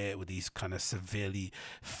carpet, with these kind of severely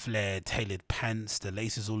flared, tailored pants, the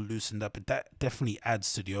laces all loosened up, that definitely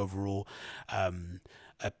adds to the overall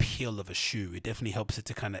appeal of a shoe. It definitely helps it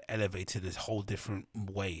to kind of elevate it in this whole different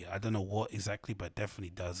way. I don't know what exactly, but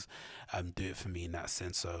definitely does do it for me in that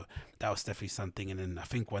sense. So that was definitely something. And then I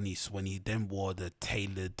think when he then wore the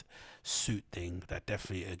tailored suit thing, that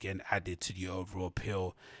definitely again added to the overall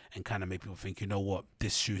appeal and kind of made people think, you know what,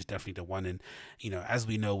 this shoe is definitely the one. And as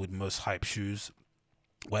we know with most hype shoes,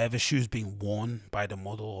 whatever shoes being worn by the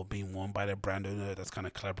model or being worn by the brand owner that's kind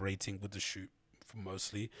of collaborating with the shoe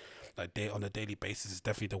mostly, like on a daily basis, is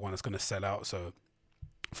definitely the one that's going to sell out. So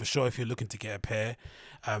for sure, if you're looking to get a pair,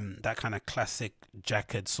 that kind of classic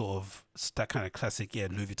jacket, that kind of classic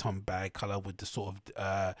Louis Vuitton bag color with the sort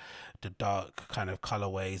of the dark kind of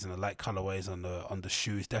colorways and the light colorways on the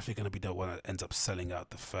shoe is definitely going to be the one that ends up selling out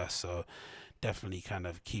the first. So definitely kind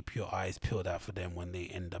of keep your eyes peeled out for them when they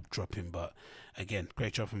end up dropping. But again,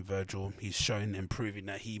 great job from Virgil. He's showing and proving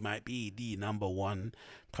that he might be the #1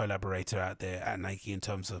 collaborator out there at Nike in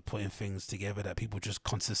terms of putting things together that people just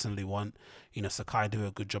consistently want. Sakai do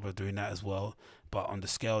a good job of doing that as well, but on the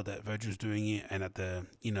scale that Virgil's doing it, and at the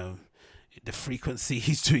the frequency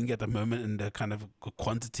he's doing at the moment and the kind of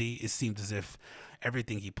quantity, it seems as if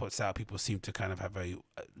everything he puts out, people seem to kind of have a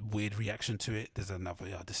weird reaction to it. There's another,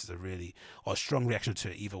 this is a really or strong reaction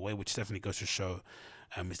to it either way, which definitely goes to show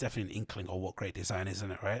it's definitely an inkling of what great design is,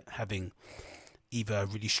 isn't it, right? Having either a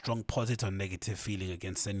really strong positive or negative feeling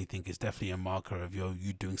against anything is definitely a marker of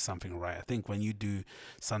you doing something right. I think when you do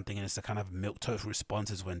something and it's a kind of milk toast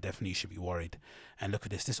response is when definitely you should be worried. And look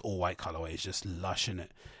at this all white colorway is just lush in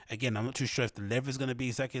it. Again, I'm not too sure if the leather is going to be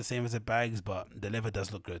exactly the same as the bags, but the leather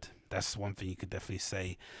does look good. That's one thing you could definitely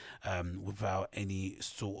say without any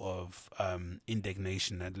sort of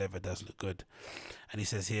indignation. That leather does look good. And he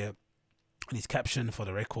says here in his caption, for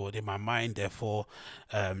the record, in my mind, therefore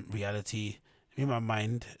reality,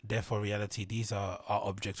 these are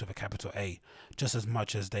objects with a capital A, just as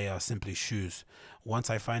much as they are simply shoes.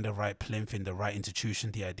 Once I find the right plinth in the right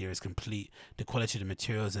institution, the idea is complete. The quality of the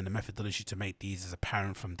materials and the methodology to make these is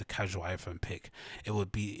apparent from the casual iPhone pic. It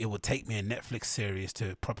would take me a Netflix series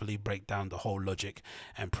to properly break down the whole logic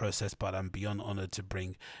and process, but I'm beyond honored to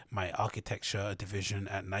bring my architecture division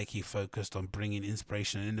at Nike focused on bringing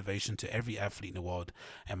inspiration and innovation to every athlete in the world,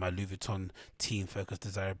 and my Louis Vuitton team focused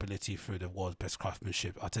desirability through the world's best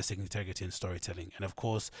craftsmanship, artistic integrity, and storytelling. And of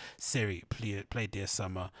course, Siri, play Dear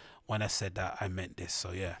Summer. When I said that, I meant this.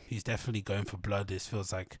 So yeah, he's definitely going for blood. This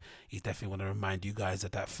feels like he's definitely want to remind you guys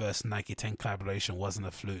that first Nike 10 collaboration wasn't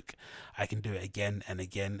a fluke. I can do it again and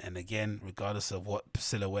again and again, regardless of what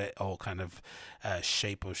silhouette or kind of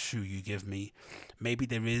shape or shoe you give me. Maybe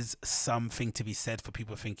there is something to be said for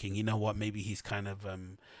people thinking, you know what, maybe he's kind of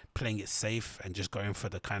playing it safe and just going for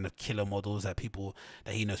the kind of killer models that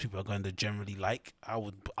he knows people are going to generally like. I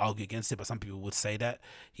would argue against it, but some people would say that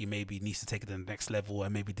he maybe needs to take it to the next level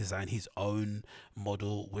and maybe design his own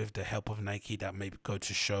model with the help of Nike. That may go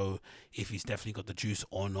to show if he's definitely got the juice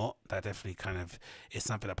or not. That definitely kind of is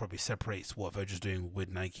something that probably separates what Virgil's doing with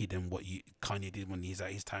Nike than what Kanye did when he's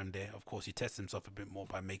at his time there. Of course, he tests himself a bit more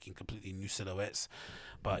by making completely new silhouettes,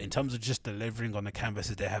 but in terms of just delivering on the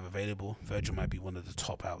canvases they have available, Virgil might be one of the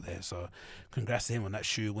top out there. So congrats to him on that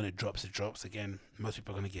shoe. When it drops, it drops. Again, most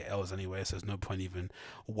people are going to get L's anyway, so there's no point even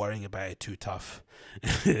worrying about it too tough.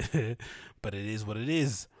 But it is what it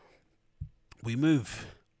is. We move.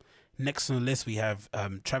 Next on the list, we have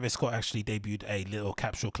Travis Scott actually debuted a little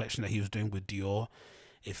capsule collection that he was doing with Dior.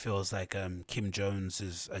 It feels like Kim Jones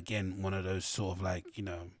is, again, one of those sort of like,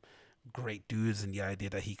 great dudes, and the idea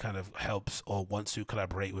that he kind of helps or wants to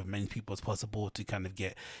collaborate with many people as possible to kind of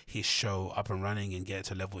get his show up and running and get it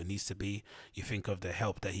to a level it needs to be. You think of the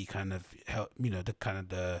help that he kind of helped, the kind of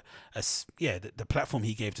the platform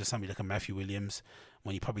he gave to somebody like a Matthew Williams,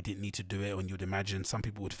 when you probably didn't need to do it. When you would imagine some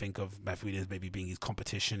people would think of Matthew Williams maybe being his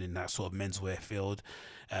competition in that sort of menswear field,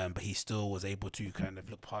 but he still was able to kind of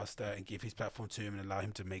look past that and give his platform to him and allow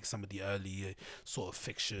him to make some of the early sort of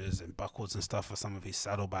fixtures and buckles and stuff for some of his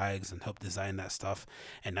saddlebags and help design that stuff.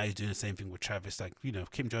 And now he's doing the same thing with Travis. Like,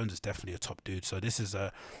 Kim Jones is definitely a top dude. So this is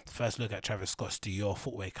a first look at Travis Scott's Dior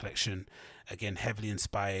footwear collection. Again, heavily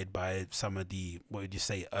inspired by some of the, what would you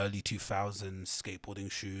say, early 2000s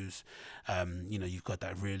skateboarding shoes. You've got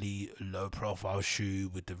that really low profile shoe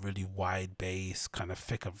with the really wide base, kind of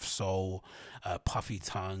thick of sole, puffy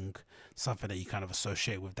tongue, something that you kind of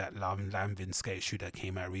associate with that Lanvin skate shoe that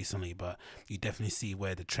came out recently. But you definitely see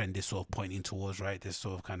where the trend is sort of pointing towards, right? This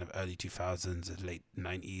sort of kind of early 2000s, late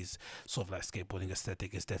 90s, sort of like skateboarding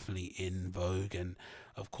aesthetic is definitely in vogue. And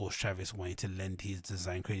of course, Travis wanted to lend his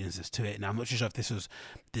design credences to it. Now, I'm not too sure if this was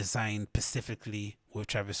designed specifically with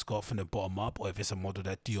Travis Scott from the bottom up, or if it's a model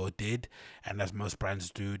that Dior did, and as most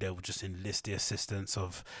brands do, they will just enlist the assistance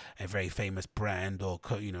of a very famous brand or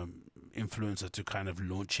influencer to kind of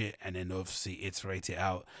launch it, and then obviously iterate it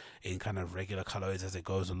out in kind of regular colors as it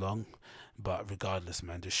goes along. But regardless,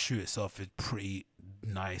 man, the shoe itself is pretty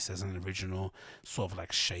nice as an original sort of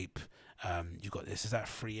like shape. You got this, is that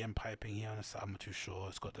 3M piping here on the side? I'm not too sure.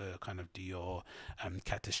 It's got the kind of Dior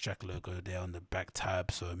Cactus Jack logo there on the back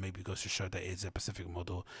tab, so maybe it goes to show that it's a specific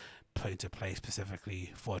model put into place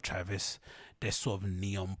specifically for Travis. This sort of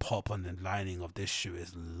neon pop on the lining of this shoe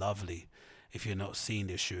is lovely. If you're not seeing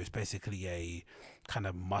this shoe, it's basically a kind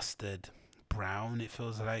of mustard brown, it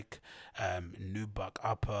feels like, nubuck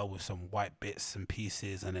upper with some white bits and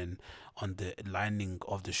pieces, and then on the lining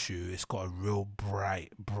of the shoe it's got a real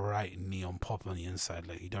bright neon pop on the inside.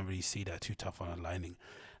 Like, you don't really see that too tough on a lining.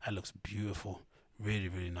 That looks beautiful, really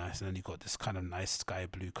nice. And then you got this kind of nice sky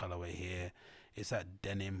blue colorway here. Is that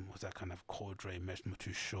denim? Was that kind of corduroy mesh? I'm not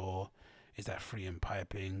too sure. Is that 3M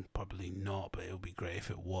piping? Probably not, but it would be great if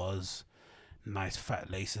it was. Nice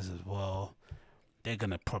fat laces as well. They're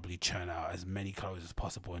gonna probably churn out as many colors as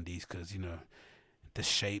possible in these, because the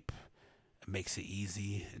shape makes it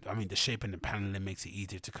easy. I mean, the shape and the paneling makes it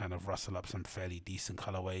easier to kind of rustle up some fairly decent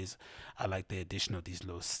colorways. I like the addition of these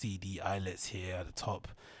little CD eyelets here at the top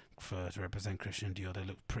to represent Christian Dior. They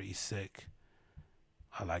look pretty sick.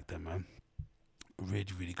 I like them, man.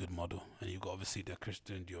 Really good model. And you've got obviously the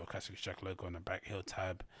Christian Dior Classic Jack logo on the back heel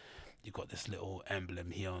tab. You've got this little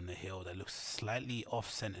emblem here on the heel that looks slightly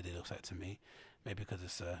off-centered, it looks like to me. Maybe because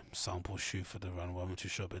it's a sample shoe for the runway, I'm not too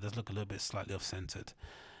sure, but it does look a little bit slightly off-centered.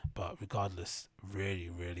 But regardless, really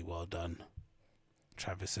well done,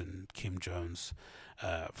 Travis and Kim Jones,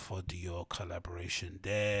 for Dior collaboration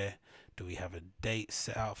there. Do we have a date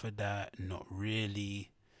set out for that? Not really,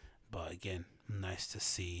 but again, nice to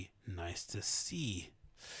see.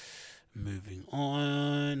 Moving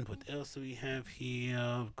on, what else do we have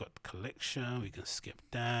here? We've got the collection, we can skip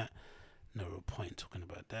that. No real point talking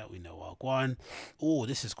about that. We know Wagwan. Oh,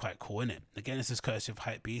 this is quite cool, isn't it? Again, this is courtesy of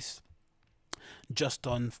Hypebeast. Just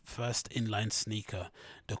on first inline sneaker,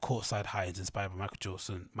 the courtside highs inspired by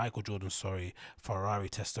Michael Jordan, Ferrari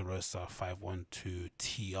Testarossa 512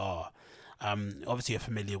 TR. Obviously you're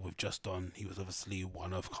familiar with Just On. He was obviously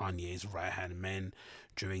one of Kanye's right hand men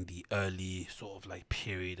during the early sort of like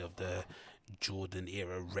period of the Jordan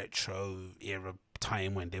era, retro era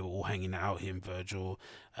time when they were all hanging out. Him, Virgil,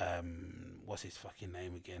 what's his fucking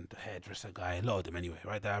name again, the hairdresser guy, a lot of them anyway,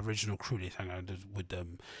 right? The original crew, they hang out with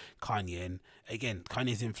Kanye. And again,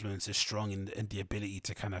 Kanye's influence is strong in the ability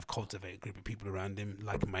to kind of cultivate a group of people around him,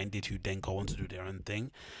 like-minded, who then go on to do their own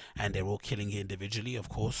thing, and they're all killing it individually, of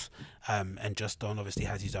course. And Just Don obviously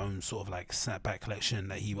has his own sort of like snapback collection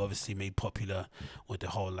that he obviously made popular with the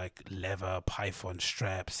whole like leather python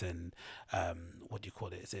straps and what do you call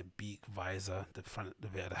it? Is it beak visor, the front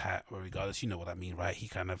of the hat? Or regardless, you know what I mean, right? He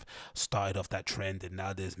kind of started off that trend, and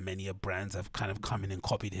now there's many brands have kind of come in and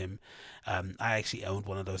copied him. I actually owned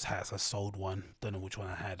one of those hats. I sold one. Don't know which one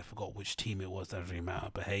I had. I forgot which team it was. Doesn't really matter.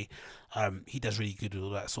 But hey, he does really good with all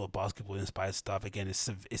that sort of basketball inspired stuff. Again,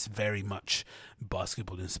 it's very much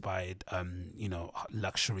basketball inspired.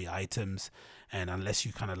 Luxury items, and unless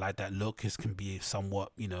you kind of like that look, it can be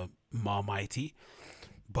somewhat marmitey.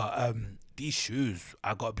 But these shoes,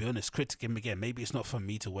 I gotta be honest, critic him again. Maybe it's not for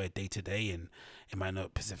me to wear day to day, and it might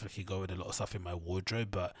not specifically go with a lot of stuff in my wardrobe.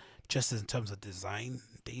 But just in terms of design,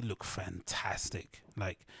 they look fantastic.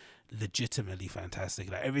 Like legitimately fantastic.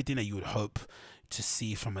 Like everything that you would hope to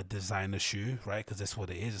see from a designer shoe, right? Because that's what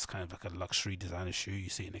it is. It's kind of like a luxury designer shoe. You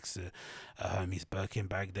see it next to Hermes Birkin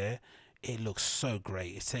bag there. It looks so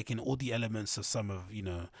great. It's taking all the elements of some of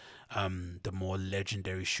the more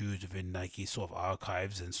legendary shoes within Nike sort of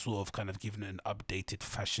archives, and sort of kind of giving it an updated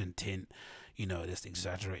fashion tint. This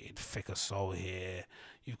exaggerated thicker sole here.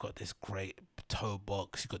 You've got this great toe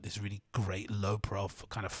box. You've got this really great low profile,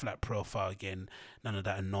 kind of flat profile again. None of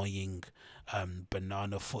that annoying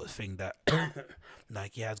banana foot thing that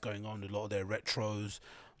Nike has going on with a lot of their retros.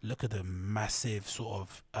 Look at the massive sort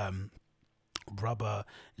of rubber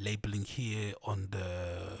labeling here on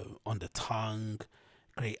the tongue.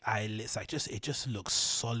 Great eyelets. It just looks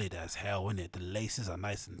solid as hell, isn't it? The laces are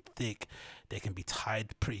nice and thick. They can be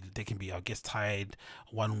tied they can be, I guess, tied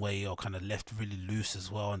one way or kind of left really loose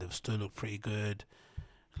as well, and they'll still look pretty good.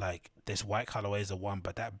 Like this white colorway is the one,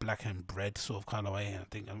 but that black and red sort of colorway,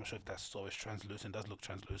 I'm not sure if that's always translucent. It does look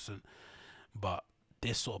translucent, but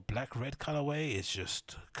this sort of black red colorway is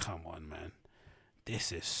just, come on, man.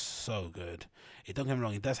 This is so good. It don't get me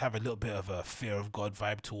wrong, it does have a little bit of a fear of God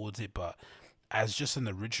vibe towards it, but as just an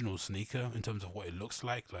original sneaker in terms of what it looks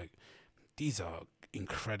like these are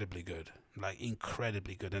incredibly good, like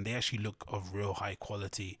incredibly good, and they actually look of real high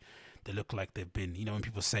quality. They look like they've been, you know, when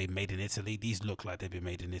people say made in Italy, these look like they've been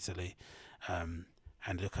made in Italy, and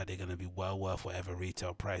look like they're going to be well worth whatever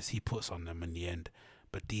retail price he puts on them in the end.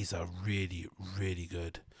 But these are really, really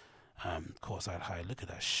good. Courtside high. Look at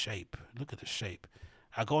that shape. Look at the shape.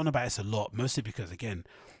 I go on about this a lot, mostly because again,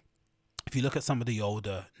 if you look at some of the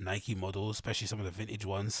older Nike models, especially some of the vintage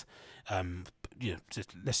ones, you know,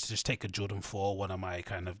 let's just take a Jordan 4, one of my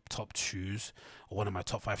kind of top shoes, or one of my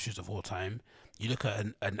top 5 shoes of all time. You look at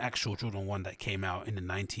an actual Jordan 1 that came out in the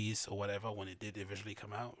 90s or whatever, when it did originally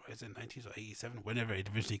come out, is it 90s or 87? Whenever it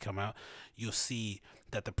originally come out, you'll see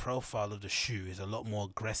that the profile of the shoe is a lot more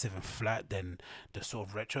aggressive and flat than the sort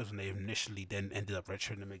of retros when they initially then ended up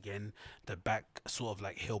retroing them again. The back sort of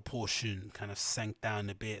like heel portion kind of sank down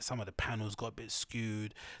a bit. Some of the panels got a bit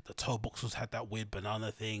skewed. The toe boxes had that weird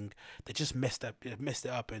banana thing. They just messed it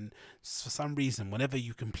up. And for some reason, whenever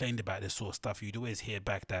you complained about this sort of stuff, you'd always hear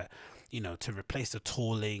back that, you know, to replace the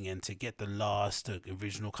tooling and to get the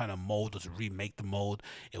original kind of mold, or to remake the mold,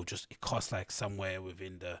 it costs like somewhere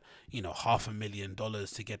within the, you know, $500,000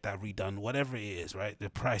 to get that redone, whatever it is, right? The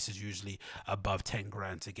price is usually above 10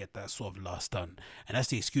 grand to get that sort of last done, and that's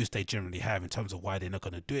the excuse they generally have in terms of why they're not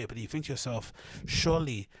going to do it. But you think to yourself,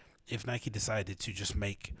 surely if Nike decided to just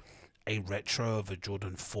make a retro of a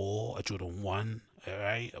Jordan 4, a Jordan 1,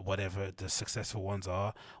 right, whatever the successful ones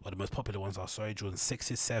are, or the most popular ones are, sorry, Jordan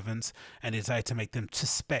 6s, 7s, and they decide to make them to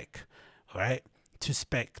spec, right, to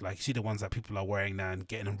spec, like you see the ones that people are wearing now and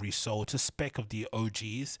getting them resold to spec of the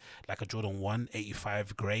OGs, like a Jordan 1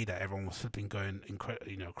 85 grey that everyone was flipping going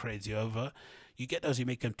crazy over. You get those, you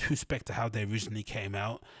make them to spec to how they originally came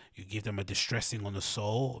out. You give them a distressing on the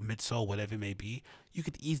sole, midsole, whatever it may be. You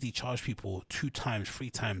could easily charge people 2 times,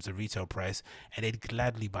 3 times the retail price, and they'd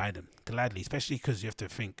gladly buy them, gladly. Especially because you have to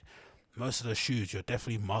think, most of the shoes you're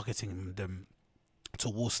definitely marketing them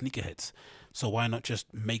towards sneakerheads. So why not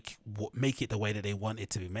just make it the way that they want it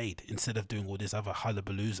to be made, instead of doing all this other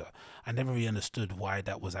hullabalooza? I never really understood why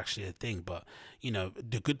that was actually a thing, but you know,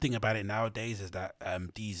 the good thing about it nowadays is that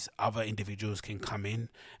these other individuals can come in,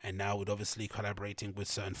 and now with obviously collaborating with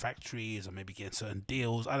certain factories, or maybe getting certain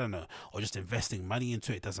deals, I don't know, or just investing money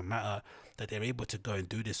into it, doesn't matter, that they're able to go and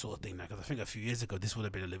do this sort of thing now. Because I think a few years ago this would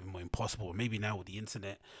have been a little bit more impossible. Or maybe now with the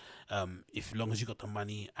internet, if as long as you got the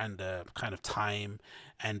money and the kind of time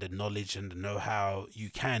and the knowledge and the know-how, you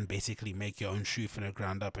can basically make your own shoe from the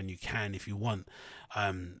ground up, and you can, if you want,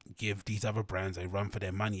 give these other brands a run for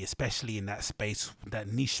their money, especially in that space, that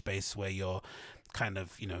niche space where you're kind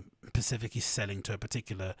of, you know, specifically selling to a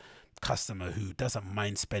particular customer who doesn't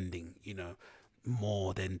mind spending, you know,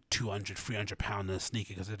 more than 200-300 pound on a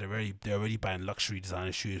sneaker, because they're already buying luxury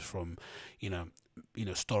designer shoes from, you know,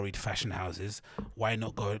 storied fashion houses. Why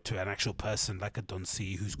not go to an actual person like a Don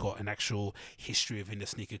C, who's got an actual history within the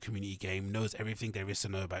sneaker community game, knows everything there is to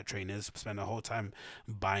know about trainers, spend the whole time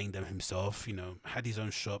buying them himself, you know, had his own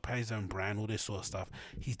shop, had his own brand, all this sort of stuff.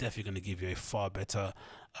 He's definitely going to give you a far better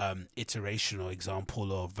iteration or example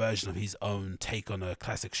or version of his own take on a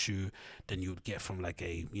classic shoe than you would get from like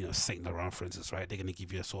a, you know, Saint Laurent, for instance, right? They're going to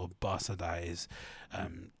give you a sort of bastardized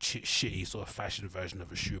shitty sort of fashion version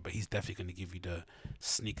of a shoe, but he's definitely going to give you the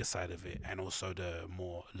sneaker side of it and also the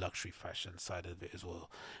more luxury fashion side of it as well.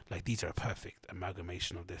 Like, these are a perfect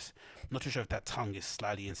amalgamation of this. I'm not too sure if that tongue is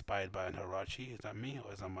slightly inspired by an Hirachi. Is that me,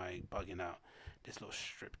 or is I bugging out? This little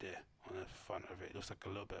strip there on the front of it looks like a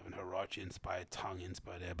little bit of an Hirachi inspired tongue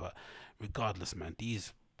inspired there, but regardless, man,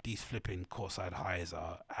 these flipping courtside highs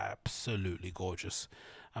are absolutely gorgeous.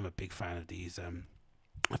 I'm a big fan of these.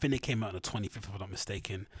 I think they came out on the 25th, if I'm not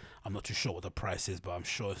mistaken. I'm not too sure what the price is, but I'm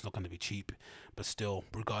sure it's not going to be cheap. But still,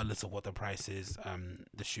 regardless of what the price is,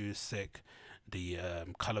 the shoe is sick. The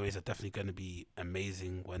colorways are definitely going to be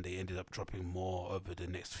amazing when they ended up dropping more over the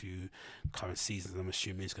next few current seasons. I'm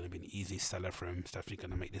assuming it's going to be an easy seller for him. It's definitely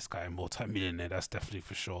going to make this guy a multi-millionaire. That's definitely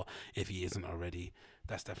for sure, if he isn't already.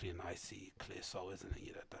 That's definitely an icy clear sole, isn't it?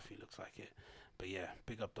 Yeah, that definitely looks like it. But yeah,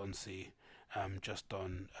 big up Don C. Just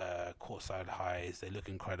on courtside highs, they look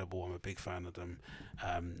incredible. I'm a big fan of them.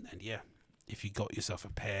 And yeah, if you got yourself a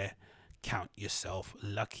pair, count yourself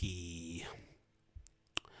lucky.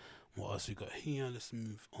 What else we got here? Let's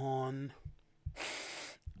move on.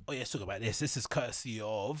 Oh yeah, let's talk about this. This is courtesy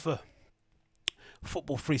of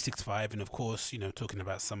Football 365, and of course, you know, talking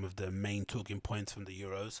about some of the main talking points from the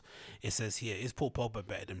Euros. It says here, is Paul Pogba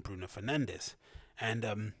better than Bruno Fernandes?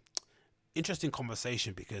 And interesting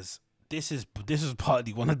conversation, because this is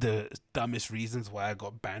partly one of the dumbest reasons why I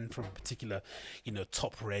got banned from a particular,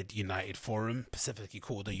 top red United forum, specifically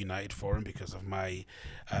called the United Forum, because of my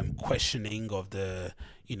questioning of the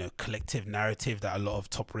collective narrative that a lot of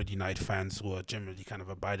top red United fans were generally kind of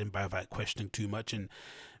abiding by without questioning too much. And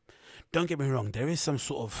don't get me wrong, there is some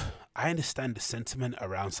sort of, I understand the sentiment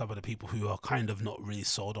around some of the people who are kind of not really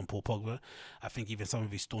sold on Paul Pogba. I think even some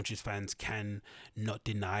of his staunchest fans can not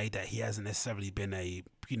deny that he hasn't necessarily been a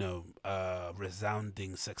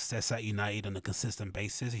resounding success at United on a consistent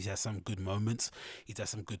basis. He's had some good moments, he's had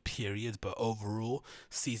some good periods, but overall,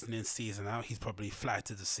 season in, season out, he's probably flat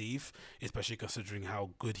to deceive, especially considering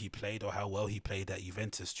how good he played or how well he played at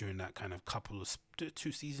Juventus during that kind of couple of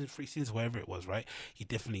 2 seasons, 3 seasons, whatever it was, right? He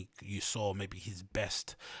definitely, you saw maybe his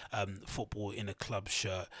best football in a club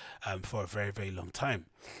shirt for a very, very long time.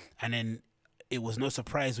 And then it was no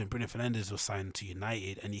surprise when Bruno Fernandes was signed to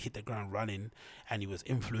United and he hit the ground running and he was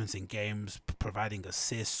influencing games, providing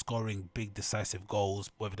assists, scoring big decisive goals,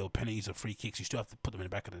 whether they were penalties or free kicks. You still have to put them in the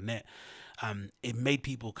back of the net. It made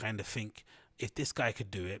people kind of think, if this guy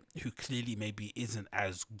could do it, who clearly maybe isn't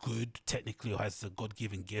as good technically or has the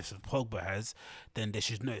God-given gifts that Pogba has, then there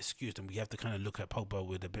should no excuse, and we have to kind of look at Pogba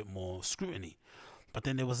with a bit more scrutiny. But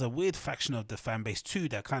then there was a weird faction of the fan base too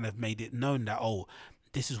that kind of made it known that, oh,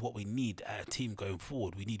 this is what we need at a team going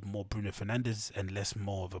forward. We need more Bruno Fernandes and less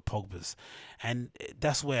more of a Pogba's. And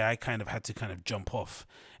that's where I kind of had to kind of jump off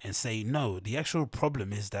and say, no, the actual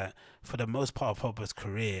problem is that for the most part of Pogba's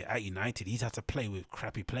career at United, he's had to play with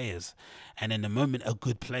crappy players. And in the moment a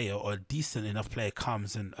good player or a decent enough player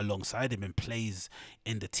comes and alongside him and plays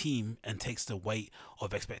in the team and takes the weight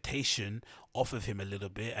of expectation off of him a little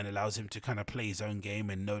bit and allows him to kind of play his own game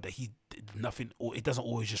and know that nothing, or it doesn't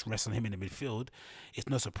always just rest on him in the midfield. It's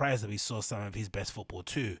no surprise that we saw some of his best football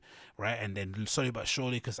too, right? And then slowly but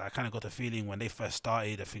surely, because I kind of got the feeling when they first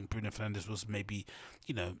started, I think Bruno Fernandes was maybe,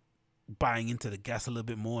 buying into the gas a little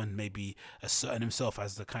bit more and maybe asserting himself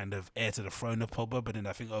as the kind of heir to the throne of Pogba. But then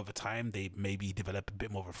I think over time they maybe developed a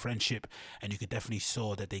bit more of a friendship, and you could definitely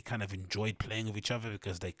saw that they kind of enjoyed playing with each other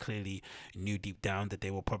because they clearly knew deep down that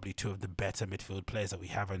they were probably two of the better midfield players that we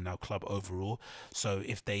have in our club overall. So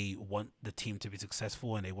if they want the team to be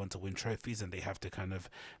successful and they want to win trophies, and they have to kind of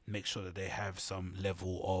make sure that they have some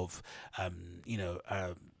level of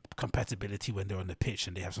compatibility when they're on the pitch,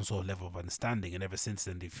 and they have some sort of level of understanding. And ever since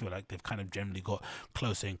then, they feel like they've kind of generally got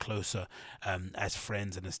closer and closer as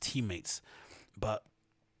friends and as teammates. But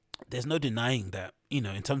there's no denying that,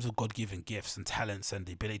 in terms of God-given gifts and talents and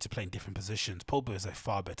the ability to play in different positions, Pogba is a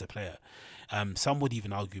far better player. Some would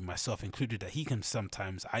even argue, myself included, that he can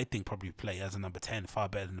sometimes, I think, probably play as a number 10 far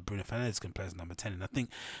better than Bruno Fernandes can play as a number 10. And I think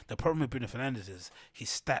the problem with Bruno Fernandes is his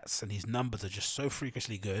stats and his numbers are just so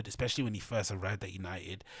freakishly good, especially when he first arrived at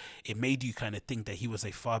United. It made you kind of think that he was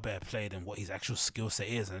a far better player than what his actual skill set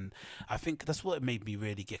is. And I think that's what made me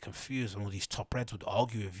really get confused when all these top reds would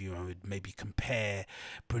argue with you and would maybe compare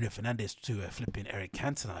Bruno Fernandes to a flipping Eric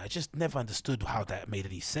Cantona. I just never understood how that made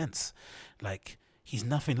any sense. Like, he's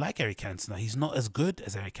nothing like Eric Cantona. He's not as good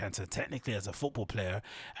as Eric Cantona technically as a football player,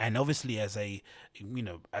 and obviously as a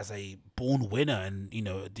born winner, and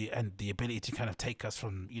the ability to kind of take us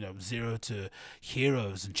from zero to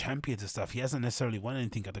heroes and champions and stuff. He hasn't necessarily won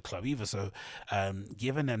anything at the club either. So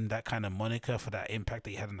giving him that kind of moniker for that impact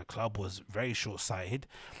that he had in the club was very short-sighted.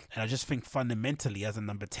 And I just think fundamentally, as a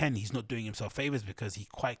number 10, he's not doing himself favors, because he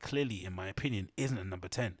quite clearly, in my opinion, isn't a number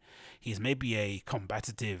 10. He's maybe a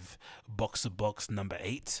combative box-to-box number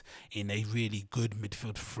 8 in a really good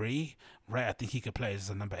midfield three, right? I think he could play as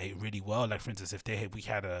a number 8 really well. Like, for instance, if we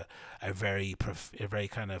had a very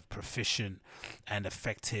kind of proficient and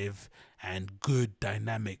effective and good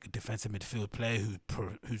dynamic defensive midfield player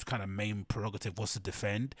whose kind of main prerogative was to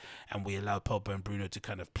defend, and we allowed Pogba and Bruno to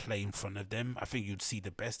kind of play in front of them, I think you'd see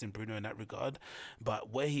the best in Bruno in that regard.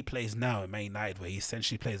 But where he plays now at Man United, where he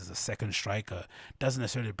essentially plays as a second striker, doesn't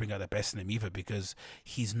necessarily bring out the best in him either, because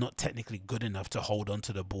he's not technically good enough to hold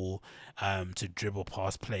onto the ball, to dribble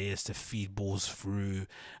past players, to feed balls through,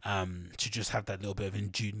 to just have that little bit of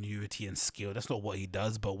ingenuity and skill. That's not what he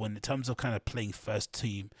does. But when in terms of kind of playing first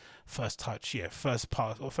touch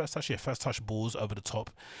balls over the top,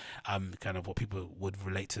 kind of what people would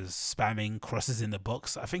relate to as spamming crosses in the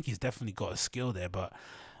box, I think he's definitely got a skill there. But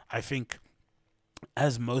I think,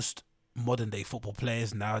 as most modern day football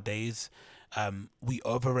players nowadays, we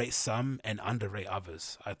overrate some and underrate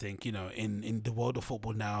others. I think, you know, in the world of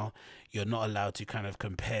football now, you're not allowed to kind of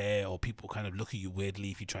compare, or people kind of look at you weirdly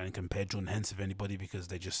if you try and compare Jordan Henson with anybody, because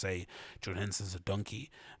they just say Jordan Henson's a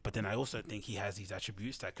donkey. But then I also think he has these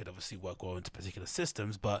attributes that could obviously work well into particular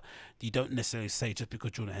systems, but you don't necessarily say just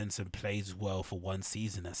because Jordan Henson plays well for one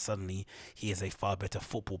season that suddenly he is a far better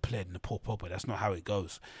football player than Paul Pogba. That's not how it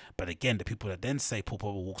goes. But again, the people that then say Paul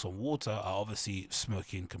Pogba walks on water are obviously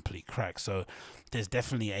smoking complete crack. So there's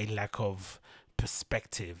definitely a lack of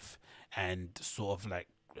perspective and sort of like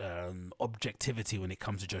objectivity when it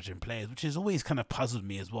comes to judging players, which has always kind of puzzled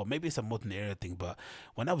me as well. Maybe it's a modern era thing, but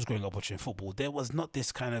when I was growing up watching football, there was not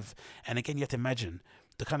this kind of, and again, you have to imagine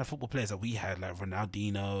the kind of football players that we had, like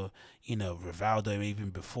Ronaldinho, you know, Rivaldo, even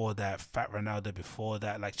before that, Fat Ronaldo before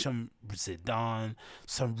that, like some Zidane,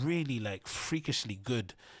 some really like freakishly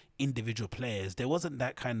good individual players. There wasn't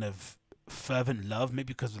that kind of fervent love,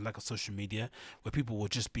 maybe because of lack of social media, where people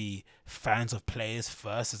would just be fans of players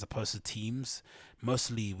first as opposed to teams.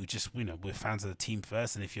 Mostly we just, you know, we're fans of the team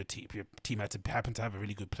first, and if your team had to happen to have a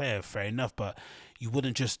really good player, fair enough, but you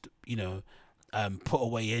wouldn't just, you know, put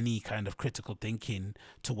away any kind of critical thinking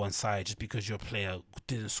to one side just because your player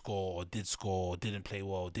didn't score or did score or didn't play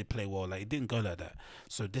well or did play well. Like, it didn't go like that.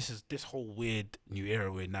 So this whole weird new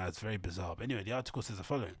era we're in now is very bizarre. But anyway, the article says the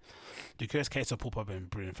following: the curious case of Paul Pogba and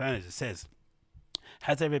Bruno Fernandes. It says,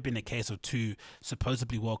 has there ever been a case of two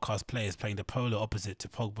supposedly world-class players playing the polar opposite to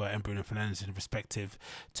Pogba and Bruno Fernandes in respective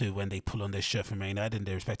to when they pull on their shirt for Man United in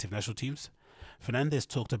their respective national teams? Fernandes,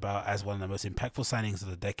 talked about as one of the most impactful signings of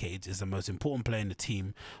the decades, is the most important player in the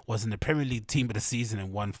team, was in the Premier League Team of the Season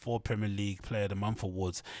and won 4 Premier League Player of the Month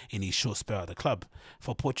awards in his short spell at the club.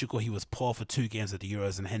 For Portugal, he was poor for 2 games at the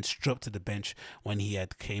Euros and hence dropped to the bench when he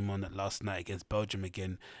had came on last night against Belgium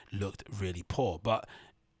again, looked really poor. But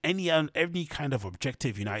any kind of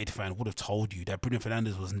objective United fan would have told you that Bruno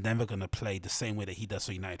Fernandes was never going to play the same way that he does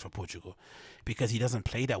for United for Portugal, because he doesn't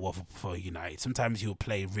play that well for United. Sometimes he'll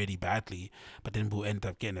play really badly, but then we'll end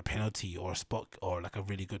up getting a penalty or a spot or like a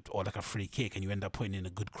really good, or like a free kick, and you end up putting in a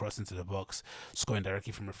good cross into the box, scoring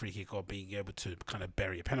directly from a free kick, or being able to kind of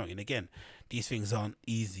bury a penalty. And again, these things aren't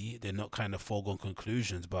easy. They're not kind of foregone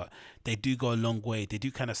conclusions, but they do go a long way. They do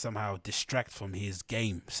kind of somehow distract from his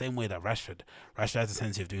game, same way that Rashford has a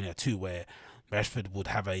tendency of doing that too, where Rashford would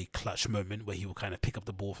have a clutch moment where he will kind of pick up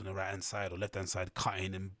the ball from the right hand side or left hand side, cut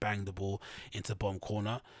in and bang the ball into the bottom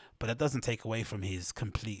corner. But that doesn't take away from his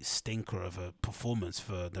complete stinker of a performance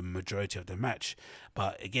for the majority of the match.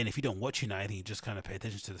 But again, if you don't watch United and you just kind of pay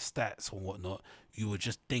attention to the stats or whatnot, you would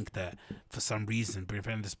just think that for some reason Bruno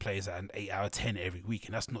Fernandes plays at an 8 out of 10 every week,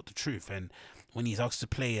 and that's not the truth. And when he's asked to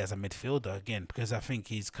play as a midfielder, again, because I think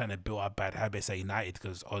he's kind of built up bad habits at United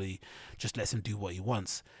because Ollie just lets him do what he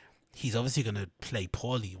wants, he's obviously going to play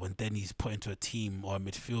poorly when then he's put into a team or a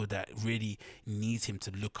midfield that really needs him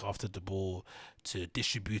to look after the ball, to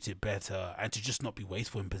distribute it better, and to just not be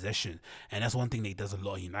wasteful in possession. And that's one thing that he does a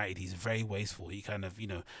lot at United. He's very wasteful. He kind of, you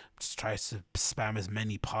know, just tries to spam as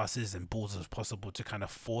many passes and balls as possible to kind of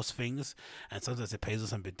force things, and sometimes it pays off,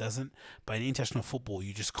 sometimes it doesn't. But in international football,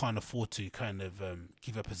 you just can't afford to kind of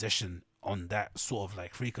give a possession on that sort of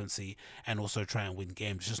like frequency and also try and win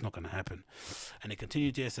games. It's just not going to happen. And it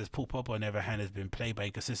continued here, says Paul Pogba on the other hand has been plagued by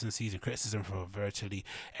inconsistencies and criticism from virtually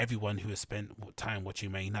everyone who has spent time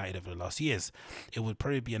watching Man United over the last years. It would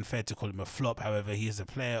probably be unfair to call him a flop. However, he is a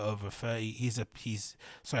player over 30.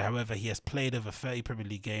 However, he has played over 30 Premier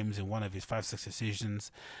League games in one of his 5 successive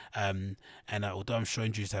seasons. And although I'm sure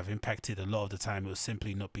injuries have impacted a lot of the time, it was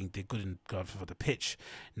simply not being good in regard for the pitch.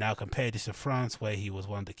 Now compare this to France, where he was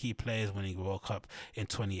one of the key players winning the World Cup in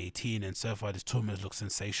 2018, and so far this tournament looks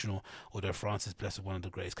sensational. Although France is blessed with one of the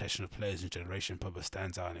greatest collection of players in generation, Pogba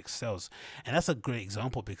stands out and excels. And that's a great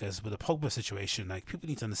example, because with the Pogba situation, like, people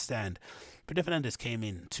need to understand, Bruno Fernandes came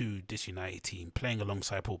into this United team playing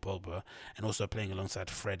alongside Paul Pogba and also playing alongside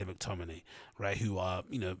Fred and McTominay, right, who are,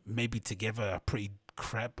 you know, maybe together are pretty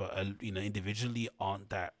crap, but you know, individually aren't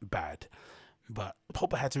that bad. But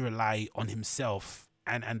Pogba had to rely on himself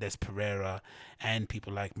and Andres Pereira and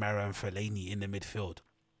people like Mara and Fellaini in the midfield.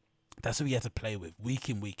 That's who he had to play with week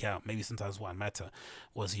in, week out. Maybe sometimes what matter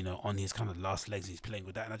was, you know, on his kind of last legs, he's playing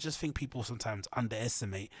with that. And I just think people sometimes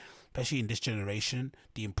underestimate, especially in this generation,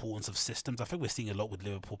 the importance of systems. I think we're seeing a lot with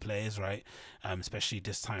Liverpool players, right? Especially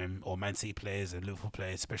this time, or Man City players and Liverpool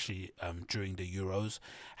players, especially during the Euros,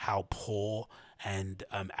 how poor and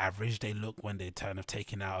average they look when they're kind of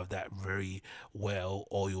taken out of that very well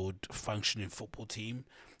oiled functioning football team.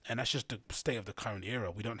 And that's just the state of the current era.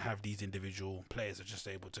 We don't have these individual players that are just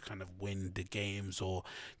able to kind of win the games or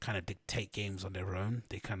kind of dictate games on their own.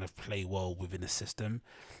 They kind of play well within the system,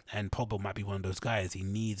 and Pogba might be one of those guys. He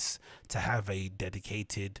needs to have a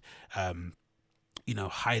dedicated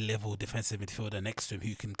high level defensive midfielder next to him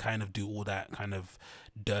who can kind of do all that kind of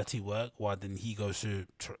dirty work, while then he goes through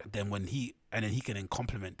then he can then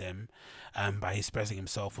complement them by expressing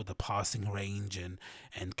himself with the passing range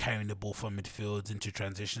and carrying the ball from midfields into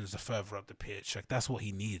transitions to further up the pitch. Like, that's what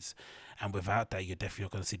he needs, and without that you're definitely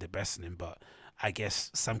not going to see the best in him. But I guess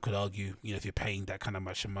some could argue, if you're paying that kind of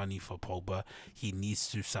much money for Pogba, he needs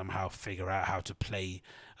to somehow figure out how to play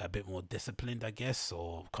a bit more disciplined, I guess,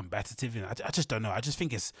 or combative. I just don't know. I just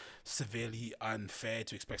think it's severely unfair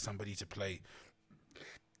to expect somebody to play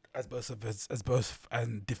as both a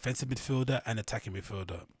defensive midfielder and attacking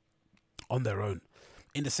midfielder on their own.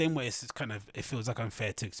 In the same way, it feels like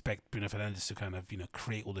unfair to expect Bruno Fernandes to kind of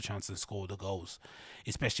create all the chances and score all the goals,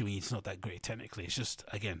 especially when he's not that great technically. It's just,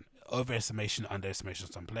 again, overestimation, underestimation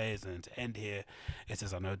of some players. And to end here, it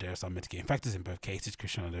says, I know there are some mitigating factors in both cases.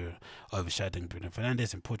 Cristiano overshadowing Bruno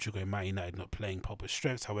Fernandes, in Portugal and Man United not playing Pogba's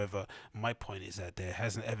strengths. However, my point is that there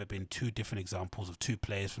hasn't ever been two different examples of two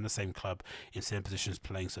players from the same club in same positions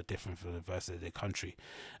playing so different for the versus their country,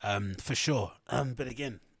 for sure. But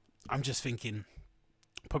again, I'm just thinking,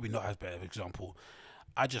 probably not as bad of an example.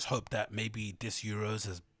 I just hope that maybe this Euros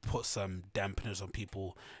has put some dampeners on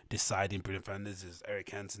people deciding Bruno Fernandes is Eric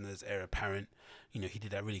Cantona's heir apparent. He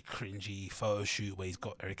did that really cringy photo shoot where he's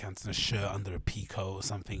got Eric Cantona's shirt under a Pico or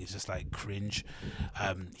something. It's just like cringe.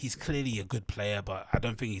 He's clearly a good player, but I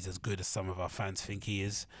don't think he's as good as some of our fans think he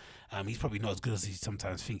is. He's probably not as good as he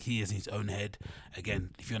sometimes think he is in his own head.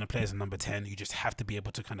 Again, if you want to play as a number 10, you just have to be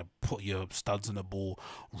able to kind of put your studs on the ball,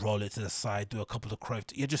 roll it to the side, do a couple of crows.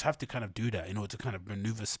 You just have to kind of do that in order to kind of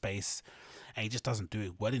maneuver space. And he just doesn't do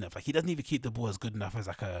it well enough. Like, he doesn't even keep the ball as good enough as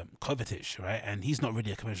like a Kovacic, right? And he's not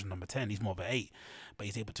really a conventional number 10. He's more of an 8, but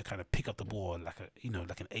he's able to kind of pick up the ball like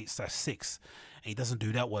an 8/6. And he doesn't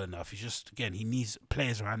do that well enough. He's just, again, he needs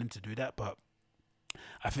players around him to do that. But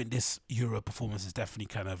I think this Euro performance has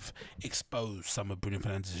definitely kind of exposed some of Bruno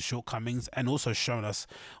Fernandes' shortcomings, and also shown us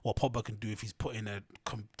what Pogba can do if he's put in a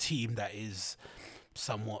team that is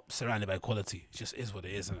somewhat surrounded by quality. It just is what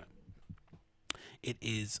it is, isn't it? It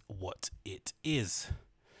is what it is.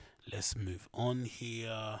 Let's move on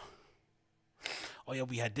here. Oh yeah,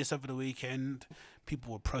 we had this over the weekend.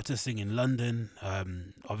 People were protesting in London,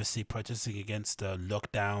 obviously protesting against the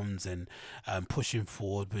lockdowns and pushing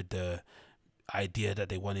forward with the idea that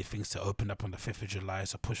they wanted things to open up on the 5th of July,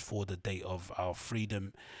 so push forward the date of our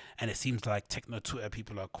freedom. And it seems like techno Twitter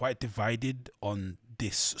people are quite divided on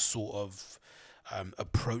this sort of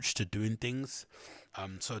approach to doing things.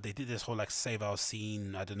 So they did this whole like save our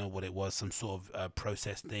scene, I don't know what it was, some sort of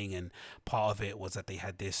process thing, and part of it was that they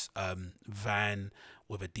had this van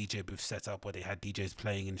with a DJ booth set up where they had DJs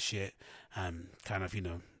playing and shit, kind of,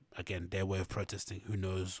 again, their way of protesting. Who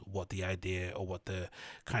knows what the idea or what the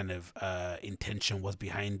kind of intention was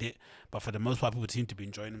behind it. But for the most part, people seemed to be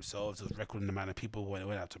enjoying themselves. There was a record amount of people when they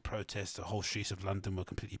went out to protest. The whole streets of London were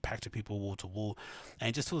completely packed with people wall to wall. And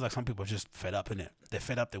it just feels like some people are just fed up, innit? They're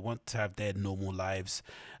fed up. They want to have their normal lives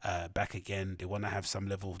back again. They want to have some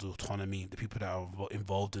level of autonomy. The people that are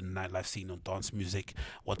involved in the nightlife scene or dance music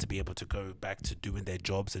want to be able to go back to doing their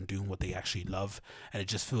jobs and doing what they actually love. And it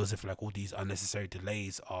just feels as if like all these unnecessary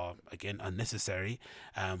delays are, again, unnecessary,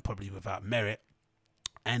 probably without merit,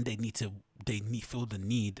 and they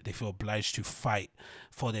feel obliged to fight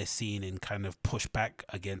for their scene and kind of push back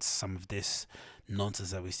against some of this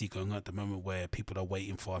nonsense that we see going on at the moment, where people are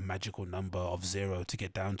waiting for a magical number of 0 to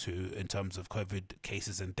get down to in terms of COVID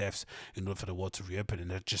cases and deaths in order for the world to reopen,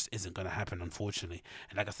 and that just isn't going to happen, unfortunately.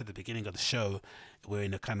 And like I said at the beginning of the show, we're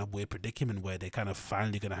in a kind of weird predicament where they're kind of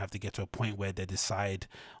finally going to have to get to a point where they decide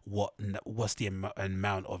what's the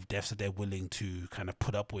amount of deaths that they're willing to kind of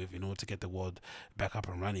put up with in order to get the world back up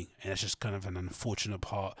and running. And that's just kind of an unfortunate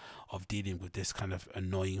part of dealing with this kind of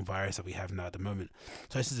annoying virus that we have now at the moment.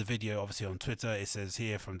 So this is a video obviously on Twitter. It says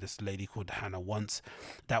here from this lady called Hannah Once,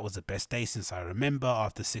 that was the best day since I remember.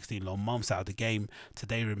 After 16 long months out of the game,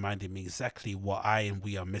 today reminded me exactly what I and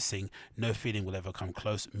we are missing. No feeling will ever come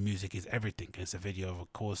close. Music is everything. And it's a video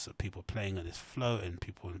of course of people playing on this float and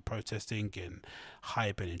people protesting, getting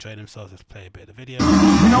hype and enjoying themselves. Let's play a bit of the video.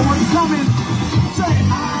 No one's coming. Say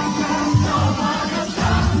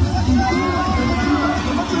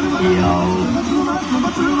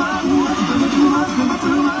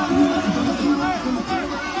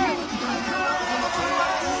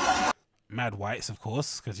Mad whites, of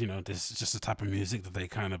course, because this is just the type of music that they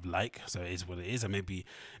kind of like, so it is what it is. And maybe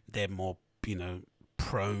they're more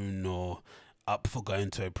prone or up for going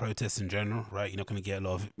to a protest in general, right? You're not going to get a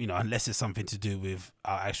lot of, unless it's something to do with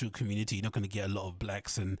our actual community, you're not going to get a lot of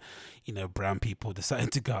blacks and, brown people deciding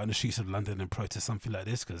to go out on the streets of London and protest something like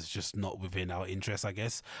this, because it's just not within our interest, I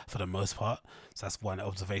guess, for the most part. So that's one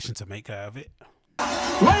observation to make out of it.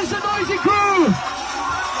 Where's the noisy crew?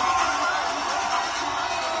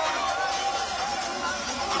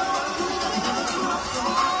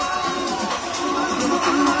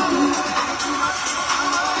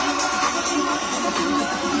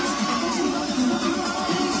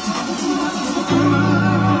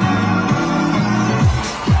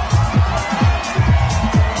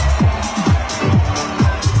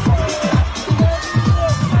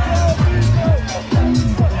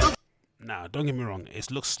 Now, don't get me wrong, it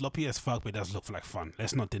looks sloppy as fuck, but it does look like fun.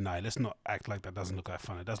 Let's not deny, let's not act like that doesn't look like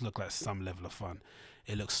fun. It does look like some level of fun.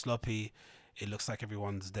 It looks sloppy. It looks like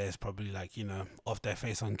everyone's there is probably like, off their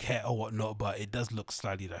face on cat or whatnot, but it does look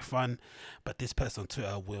slightly like fun. But this person on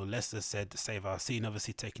Twitter, Will Lester, said, save our scene,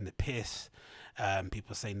 obviously taking the piss.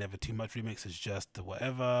 People say never too much remix, it's just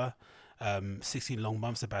whatever. 16 long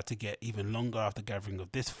months about to get even longer after gathering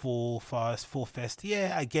of this full fest.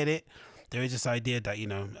 Yeah, I get it. There is this idea that,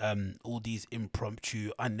 all these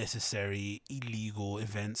impromptu, unnecessary, illegal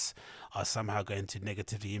events are somehow going to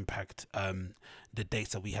negatively impact the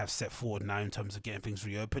dates that we have set forward now in terms of getting things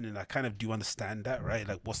reopened. And I kind of do understand that, right?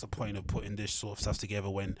 Like, what's the point of putting this sort of stuff together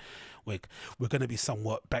when we're going to be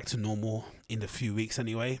somewhat back to normal in a few weeks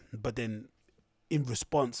anyway? But then in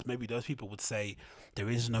response, maybe those people would say there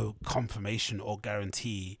is no confirmation or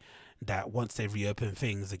guarantee that once they reopen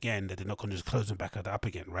things again, that they're not going to just close them back up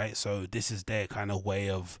again, right? So this is their kind of way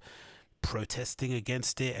of protesting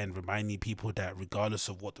against it and reminding people that regardless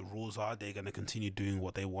of what the rules are, they're going to continue doing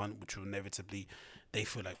what they want, which will inevitably, they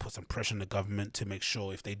feel like, put some pressure on the government to make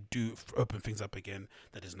sure if they do open things up again,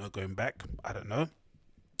 that there's no going back. I don't know.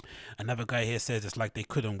 Another guy here says it's like they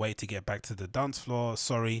couldn't wait to get back to the dance floor.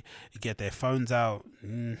 Sorry, get their phones out.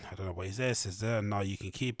 I don't know what he says. Says there, no, you can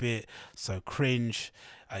keep it. So cringe.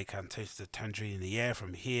 I can taste the tangerine in the air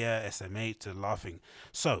from here. SMH to laughing.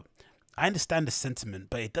 So I understand the sentiment,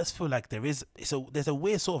 but it does feel like there's a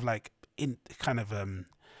weird sort of like in kind of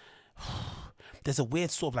there's a weird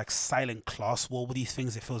sort of like silent class war with these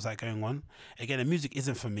things. It feels like going on. Again, the music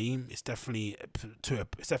isn't for me. It's definitely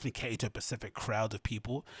catered to a specific crowd of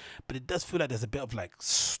people, but it does feel like there's a bit of like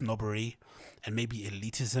snobbery and maybe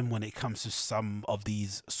elitism when it comes to some of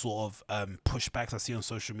these sort of pushbacks I see on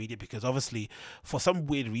social media, because obviously for some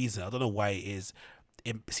weird reason, I don't know why it is,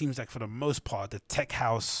 it seems like for the most part the tech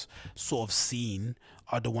house sort of scene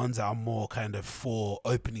are the ones that are more kind of for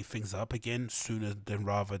opening things up again sooner than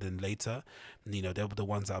rather than later. They were the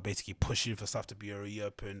ones that are basically pushing for stuff to be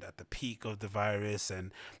reopened at the peak of the virus,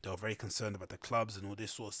 and they were very concerned about the clubs and all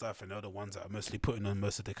this sort of stuff, and they're the ones that are mostly putting on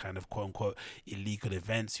most of the kind of quote unquote illegal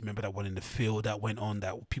events. You remember that one in the field that went on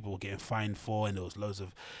that people were getting fined for, and there was loads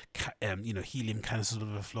of helium canisters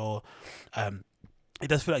on the floor. It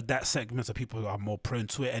does feel like that segment of people are more prone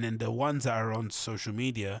to it, and then the ones that are on social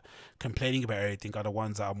media complaining about everything are the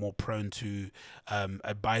ones that are more prone to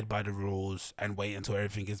abide by the rules and wait until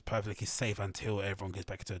everything is perfectly safe until everyone gets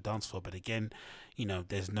back into the dance floor. But again,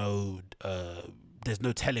 there's no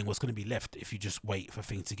telling what's going to be left if you just wait for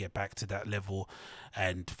things to get back to that level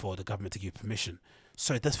and for the government to give permission.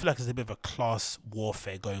 So it does feel like there's a bit of a class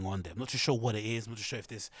warfare going on there. I'm not too sure what it is. I'm not too sure if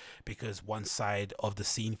this because one side of the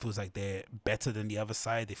scene feels like they're better than the other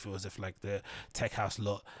side. They feel as if like the tech house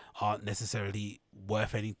lot aren't necessarily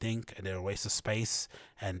worth anything and they're a waste of space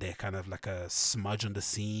and they're kind of like a smudge on the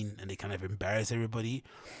scene and they kind of embarrass everybody,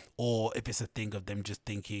 or if it's a thing of them just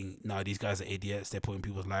thinking, no, these guys are idiots, they're putting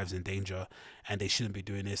people's lives in danger and they shouldn't be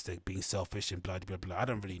doing this, they're being selfish and blah blah blah. I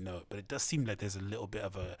don't really know, but it does seem like there's a little bit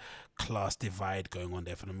of a class divide going on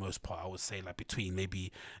there for the most part. I would say like between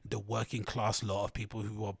maybe the working class lot of people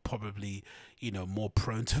who are probably more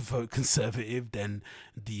prone to vote conservative than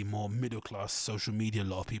the more middle class social media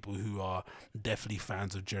lot of people who are definitely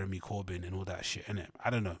fans of Jeremy Corbyn and all that shit, innit?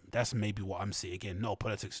 I don't know, that's maybe what I'm seeing. Again, not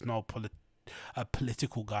politics, a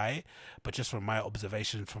political guy, but just from my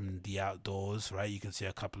observation from the outdoors, right, you can see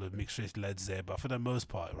a couple of mixed race lads there, but for the most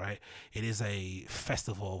part, right, it is a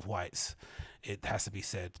festival of whites. It has to be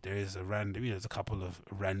said. There is a random, there's a couple of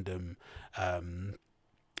random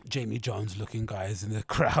Jamie Jones looking guys in the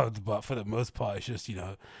crowd, but for the most part it's just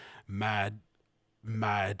mad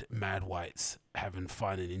mad whites having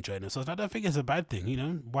fun and enjoying themselves. I don't think it's a bad thing, you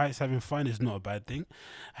know. Whites having fun is not a bad thing.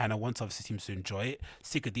 Hannah once obviously seems to enjoy it.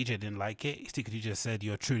 Secret DJ didn't like it. Secret DJ said,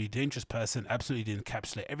 "You're a truly dangerous person. Absolutely did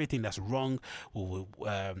encapsulate everything that's wrong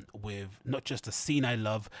with not just the scene I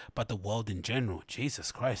love, but the world in general."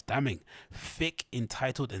 Jesus Christ, damning. Thick,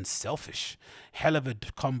 entitled, and selfish. Hell of a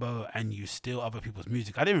combo, and you steal other people's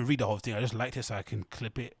music. I didn't even read the whole thing. I just liked it so I can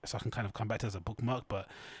clip it, so I can kind of come back to it as a bookmark. But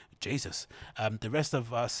Jesus, the rest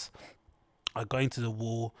of us are going to the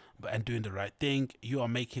wall and doing the right thing. You are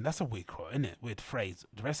making, that's a weird quote, isn't it? Weird phrase.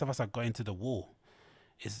 The rest of us are going to the wall.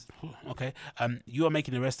 Is okay. You are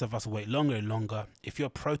making the rest of us wait longer and longer. If your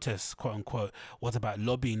protest, quote unquote, was about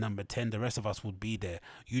lobbying number 10, the rest of us would be there.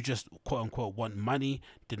 You just, quote unquote, want money,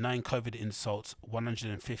 denying COVID insults,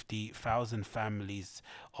 150,000 families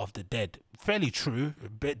of the dead. Fairly true, a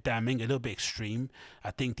bit damning, a little bit extreme.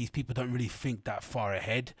 I think these people don't really think that far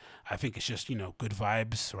ahead. I think it's just, you know, good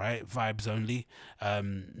vibes, right? Vibes only.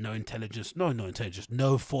 No intelligence,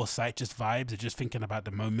 no foresight, just vibes. They're just thinking about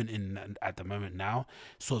the moment at the moment now.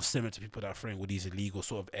 Sort of similar to people that are throwing with these illegal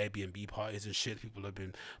sort of Airbnb parties and shit. People have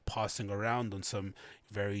been passing around on some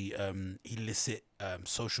very illicit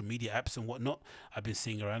social media apps and whatnot. I've been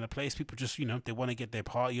seeing around the place. People just, you know, they want to get their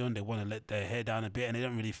party on, they want to let their hair down a bit, and they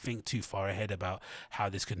don't really think too far ahead about how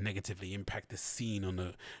this could negatively impact the scene on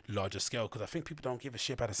a larger scale. Because I think people don't give a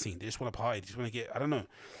shit about the scene. They just want to party. They just want to get, I don't know.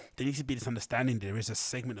 There needs to be this understanding there is a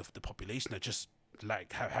segment of the population that just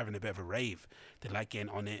like having a bit of a rave. They like getting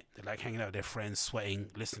on it. They like hanging out with their friends,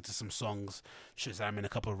 sweating, listening to some songs, shazamming a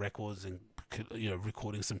couple of records, and, you know,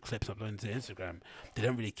 recording some clips, uploading to Instagram. They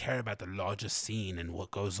don't really care about the larger scene and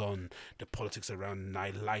what goes on, the politics around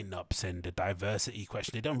night lineups and the diversity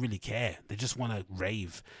question. They don't really care. They just want to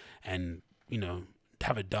rave and, you know,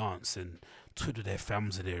 have a dance and twiddle their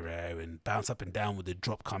thumbs in their hair and bounce up and down when the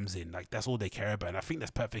drop comes in. Like, that's all they care about, and I think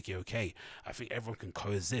that's perfectly okay. I think everyone can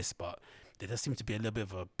coexist, but there does seem to be a little bit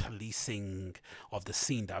of a policing of the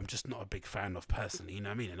scene that I'm just not a big fan of personally, you know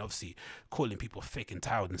what I mean? And obviously calling people thick and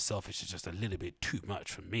tired and selfish is just a little bit too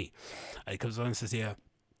much for me. Because on says here,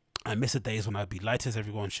 I miss the days when I'd be light as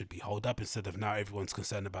everyone should be holed up, instead of now everyone's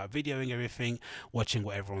concerned about videoing everything, watching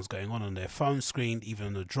what everyone's going on their phone screen, even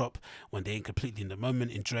on the drop, when they ain't completely in the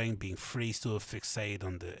moment, enjoying being free, still fixated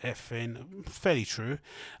on the effing. Fairly true.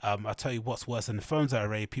 I'll tell you what's worse than the phones at a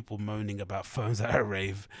rave, people moaning about phones at a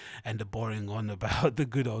rave and the boring on about the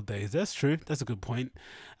good old days. That's true. That's a good point.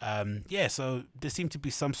 Yeah, so there seemed to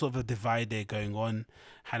be some sort of a divide there going on.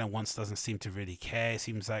 Hannah once doesn't seem to really care. It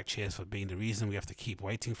seems like cheers for being the reason we have to keep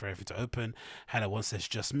waiting for everything to open. Hannah once says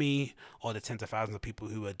just me, or the tens of thousands of people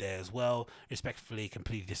who were there as well. Respectfully,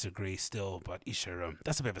 completely disagree still, but Isha,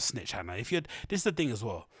 that's a bit of a snitch, Hannah. This is the thing as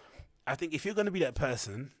well. I think if you're going to be that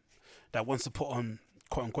person that wants to put on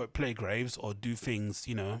quote unquote play graves or do things,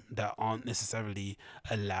 you know, that aren't necessarily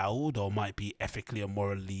allowed or might be ethically or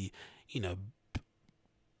morally, you know,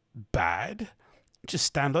 bad, just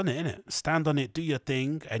stand on it, innit? Stand on it, do your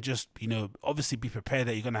thing, and just, you know, obviously be prepared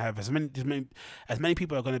that you're going to have as many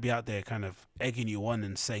people are going to be out there kind of egging you on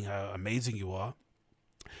and saying how amazing you are.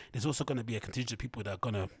 There's also going to be a contingent of people that are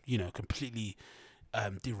going to, you know, completely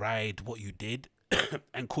deride what you did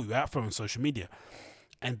and call you out for on social media.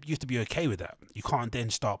 And you have to be okay with that. You can't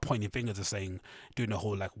then start pointing fingers and saying, doing the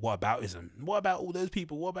whole like whataboutism. What about all those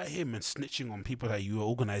people? What about him? And snitching on people that you were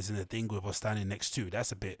organizing a thing with or standing next to.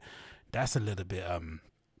 That's a little bit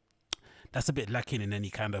lacking in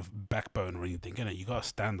any kind of backbone or anything, innit? You gotta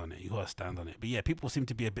stand on it. But yeah, people seem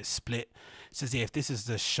to be a bit split. It says, yeah, if this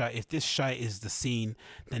shite is the scene,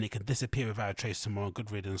 then it can disappear without a trace tomorrow.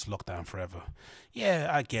 Good riddance, lockdown forever.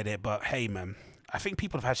 Yeah, I get it, but hey, man, I think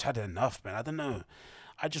people have had enough, man. I don't know.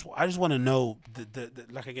 I just want to know the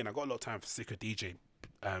like, again, I got a lot of time for Secret DJ,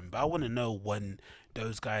 but I want to know when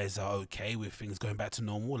those guys are okay with things going back to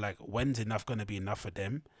normal. Like, when's enough going to be enough for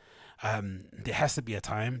them? There has to be a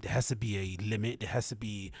time, there has to be a limit, there has to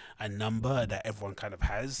be a number that everyone kind of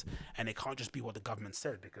has, and it can't just be what the government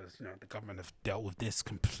said, because, you know, the government have dealt with this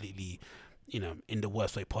completely, you know, in the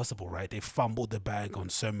worst way possible, right? They fumbled the bag on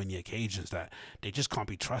so many occasions that they just can't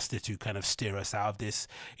be trusted to kind of steer us out of this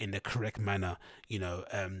in the correct manner. You know,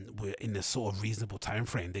 we're in a sort of reasonable time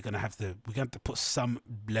frame. We're gonna have to put some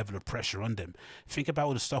level of pressure on them. Think about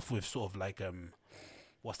all the stuff with sort of like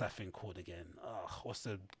what's that thing called again? What's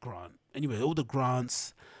the grant? Anyway, all the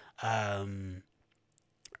grants,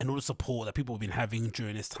 and all the support that people have been having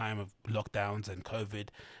during this time of lockdowns and COVID,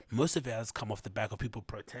 most of it has come off the back of people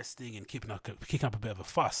protesting and kicking up a bit of a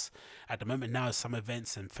fuss. At the moment now, some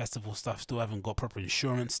events and festival stuff still haven't got proper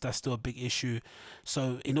insurance. That's still a big issue.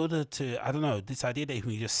 So in order to, I don't know, this idea that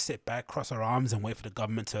we just sit back, cross our arms and wait for the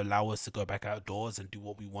government to allow us to go back outdoors and do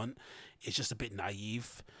what we want, it's just a bit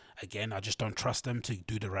naive. Again, I just don't trust them to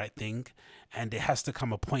do the right thing. And there has to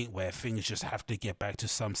come a point where things just have to get back to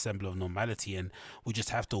some semblance of normality. And we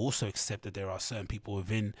just have to also accept that there are certain people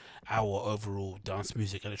within our overall dance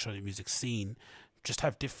music, electronic music scene just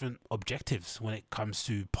have different objectives when it comes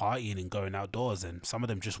to partying and going outdoors. And some of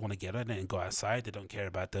them just want to get on it and go outside. They don't care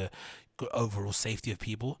about the overall safety of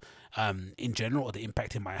people in general, or the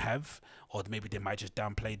impact it might have, or maybe they might just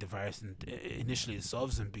downplay the virus and initially it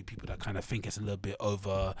solves, and be people that kind of think it's a little bit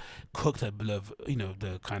overcooked, a bit of, you know,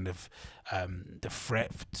 the kind of the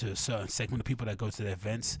threat to a certain segment of people that go to the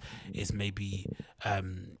events is maybe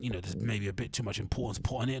you know, there's maybe a bit too much importance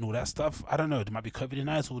put on it and all that stuff. I don't know, there might be COVID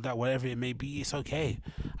deniers, all that, whatever it may be. It's okay.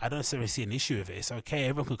 I don't necessarily see an issue with it. It's okay,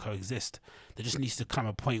 everyone can coexist. There just needs to come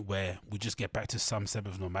a point where we just get back to some sense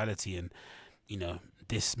of normality, and you know,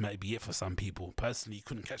 this might be it for some people. Personally, you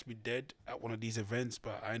couldn't catch me dead at one of these events,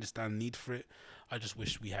 but I understand the need for it. I just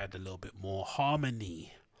wish we had a little bit more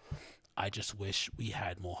harmony.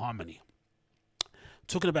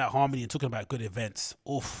 Talking about harmony and talking about good events,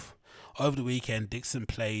 over the weekend Dixon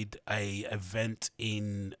played a event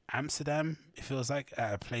in Amsterdam, it feels like,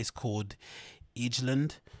 at a place called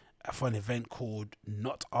Egeland, for an event called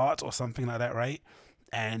Not Art or something like that, right?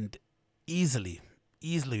 And easily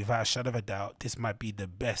without a shadow of a doubt, this might be the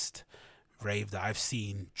best rave that I've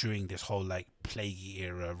seen during this whole like plaguey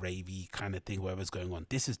era, ravey kind of thing, whatever's going on.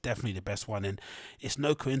 This is definitely the best one, and it's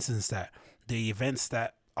no coincidence that the events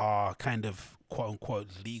that are kind of quote unquote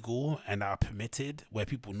legal and are permitted, where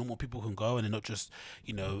normal people can go, and they're not just,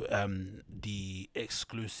 you know, the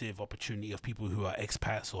exclusive opportunity of people who are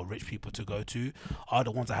expats or rich people to go to, are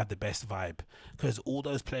the ones that have the best vibe. Because all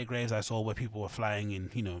those plague raves I saw where people were flying in,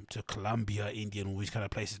 you know, to Colombia, India, and all these kind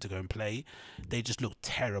of places to go and play, they just looked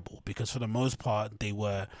terrible, because for the most part they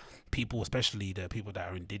were people, especially the people that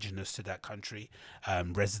are indigenous to that country,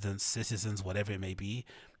 residents, citizens, whatever it may be.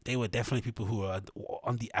 They were definitely people who are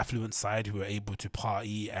on the affluent side, who were able to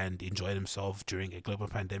party and enjoy themselves during a global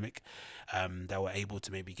pandemic, that were able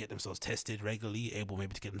to maybe get themselves tested regularly, able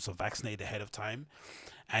maybe to get themselves vaccinated ahead of time.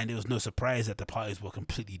 And it was no surprise that the parties were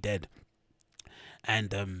completely dead.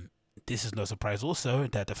 And this is no surprise also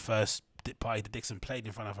that the first party that Dixon played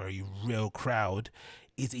in front of a real crowd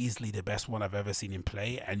is easily the best one I've ever seen him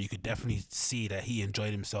play, and you could definitely see that he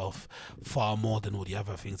enjoyed himself far more than all the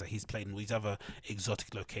other things that he's played in all these other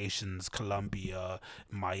exotic locations, Colombia,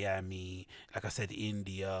 Miami, like I said,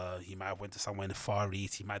 India. He might have went to somewhere in the Far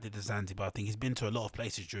East, he might have did the Zanzibar thing. He's been to a lot of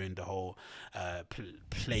places during the whole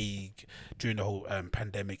plague, during the whole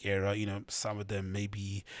pandemic era, you know, some of them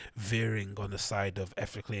maybe veering on the side of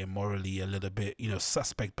ethically and morally a little bit, you know,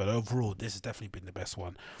 suspect, but overall this has definitely been the best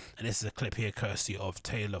one. And this is a clip here courtesy of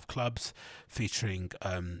Tale of Clubs, featuring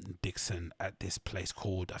Dixon at this place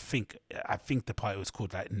called, I think the party was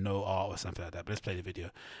called like No Art or something like that, but let's play the video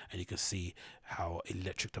and you can see how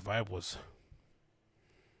electric the vibe was.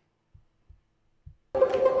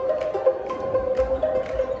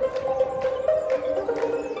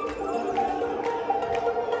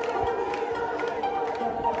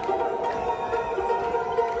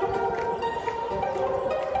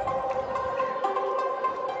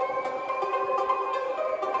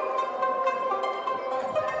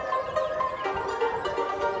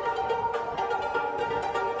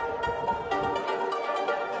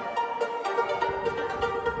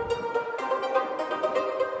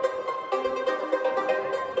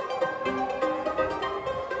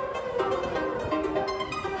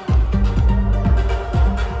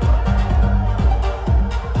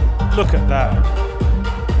 Look at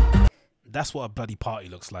that. That's what a bloody party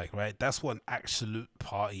looks like, right? That's what an absolute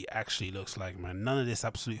party actually looks like, man. None of this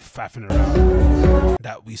absolute faffing around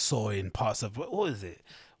that we saw in parts of, what was it?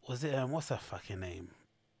 Was it, what's her fucking name?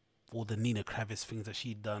 All the Nina Kravitz things that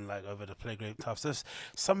she'd done, like over the playground stuff. So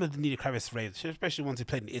some of the Nina Kravitz raves, especially ones who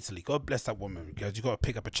played in Italy. God bless that woman, because you got to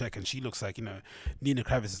pick up a check, and she looks like, you know, Nina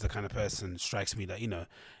Kravitz is the kind of person, strikes me that, you know,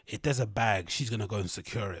 if there's a bag, she's gonna go and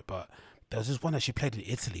secure it. But there was this one that she played in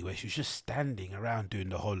Italy where she was just standing around doing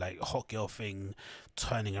the whole like hot girl thing,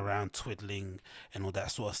 turning around, twiddling and all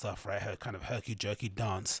that sort of stuff, right? Her kind of herky-jerky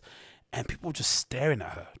dance, and people were just staring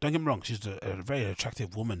at her. Don't get me wrong, she's a very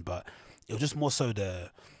attractive woman, but it was just more so there's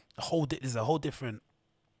a whole different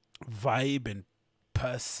vibe and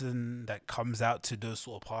person that comes out to those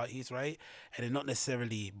sort of parties, right? And they're not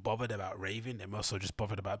necessarily bothered about raving. They're also just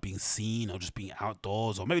bothered about being seen or just being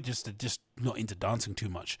outdoors, or maybe just they're just not into dancing too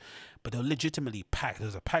much. But they're legitimately packed.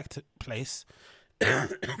 There's a packed place.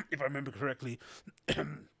 If I remember correctly, it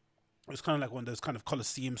was kind of like one of those kind of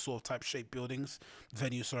Colosseum sort of type shaped buildings,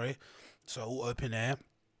 venue, sorry. So all open air,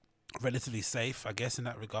 relatively safe, I guess, in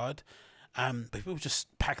that regard. But people were just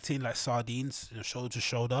packed in like sardines, you know, shoulder to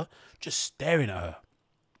shoulder, just staring at her.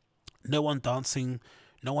 No one dancing,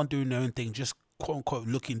 no one doing their own thing, just quote unquote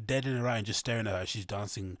looking dead in her eye and just staring at her. She's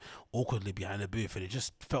dancing awkwardly behind the booth, and it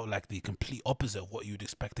just felt like the complete opposite of what you'd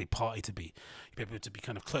expect a party to be. People to be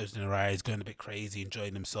kind of closing their eyes, going a bit crazy,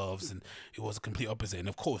 enjoying themselves, and it was a complete opposite. And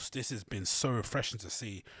of course, this has been so refreshing to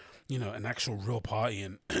see, you know, an actual real party.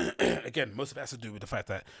 And again, most of it has to do with the fact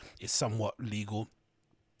that it's somewhat legal,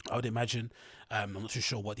 I would imagine. I'm not too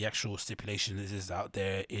sure what the actual stipulation is out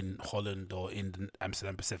there in Holland or in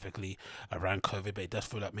Amsterdam specifically around COVID, but it does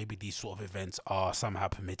feel like maybe these sort of events are somehow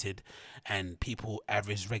permitted, and people,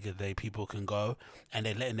 average regular day people, can go and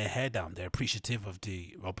they're letting their hair down. They're appreciative of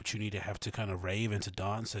the opportunity they have to kind of rave and to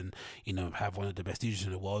dance and, you know, have one of the best DJs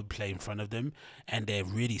in the world play in front of them, and they're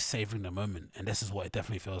really savoring the moment. And this is what it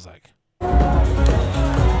definitely feels like. Look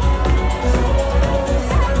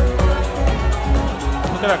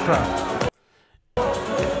at that crowd.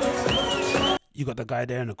 You got the guy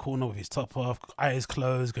there in the corner with his top off, eyes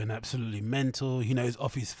closed, going absolutely mental. You know, he's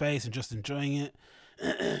off his face and just enjoying it.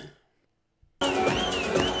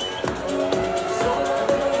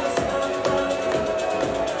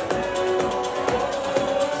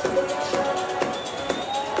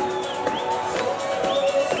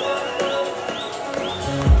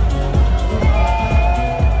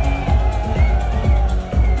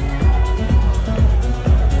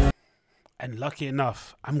 And lucky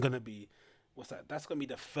enough, I'm going to be, that's going to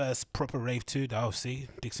be the first proper rave too that I'll see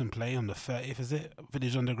Dixon play on the 30th, is it?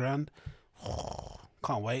 Village Underground.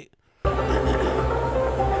 Can't wait.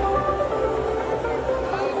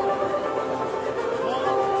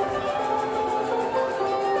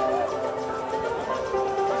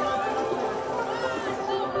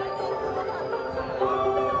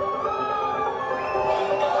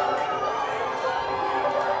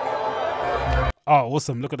 Oh,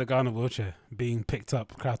 awesome. Look at the guy in a wheelchair being picked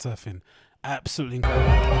up, crowd surfing. Absolutely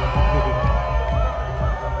incredible.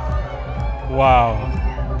 Wow.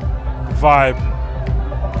 Vibe.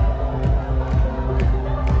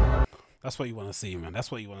 That's what you want to see, man. That's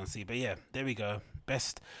what you want to see. But yeah, there we go.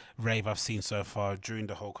 Best rave I've seen so far during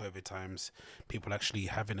the whole COVID times. People actually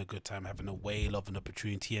having a good time, having a whale of an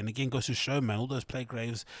opportunity. And again, goes to show, man, all those plague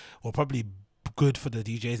raves were probably good for the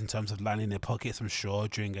DJs in terms of lining their pockets, I'm sure,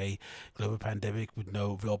 during a global pandemic with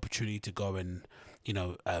no real opportunity to go and, you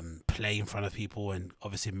know, play in front of people and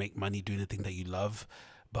obviously make money doing the thing that you love.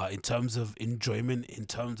 But in terms of enjoyment, in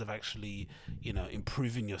terms of actually, you know,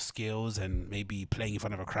 improving your skills and maybe playing in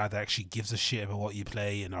front of a crowd that actually gives a shit about what you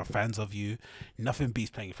play and are fans of you, nothing beats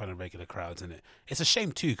playing in front of regular crowds, isn't it? It's a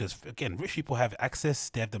shame too, because again, rich people have access,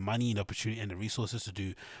 they have the money and opportunity and the resources to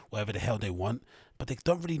do whatever the hell they want, but they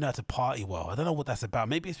don't really know how to party well. I don't know what that's about.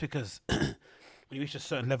 Maybe it's because when you reach a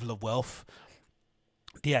certain level of wealth,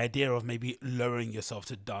 the idea of maybe lowering yourself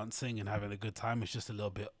to dancing and having a good time is just a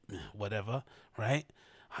little bit whatever, right?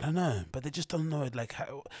 I don't know, but they just don't know it. Like,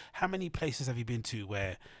 how many places have you been to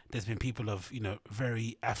where there's been people of, you know,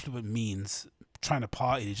 very affluent means trying to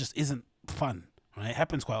party? It just isn't fun, right? It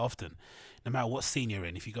happens quite often, no matter what scene you're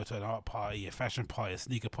in. If you go to an art party, a fashion party, a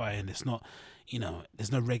sneaker party, and it's not, you know,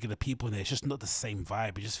 there's no regular people in there, it's just not the same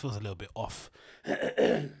vibe. It just feels a little bit off.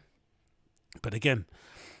 But again,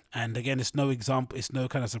 it's no example, it's no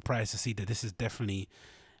kind of surprise to see that this is definitely,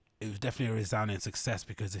 it was definitely a resounding success,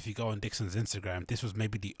 because if you go on Dixon's Instagram, this was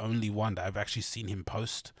maybe the only one that I've actually seen him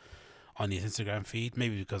post on his Instagram feed.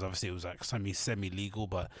 Maybe because obviously it was like semi-legal,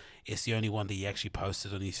 but it's the only one that he actually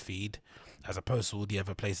posted on his feed, as opposed to all the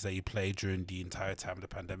other places that he played during the entire time of the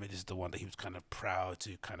pandemic. This is the one that he was kind of proud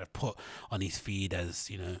to kind of put on his feed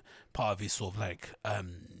as, you know, part of his sort of like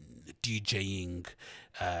DJing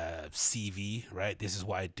CV, right? This is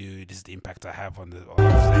what I do, this is the impact I have on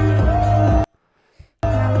the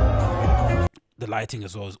The lighting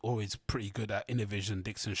as well is always pretty good at Innovision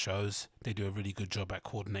Dixon shows. They do a really good job at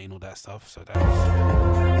coordinating all that stuff. So that's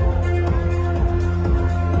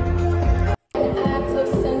acts of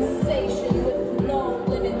sensation with no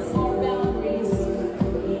limits or boundaries.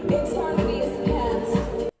 Eternity is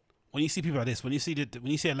past. When you see people like this, when you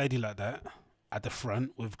see a lady like that at the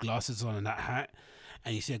front with glasses on and that hat,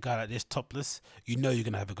 and you see a guy like this topless, you know you're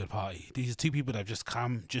gonna have a good party. These are two people that have just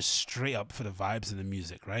come just straight up for the vibes and the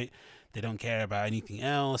music, right? They don't care about anything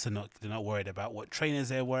else. They're not worried about what trainers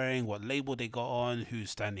they're wearing, what label they got on,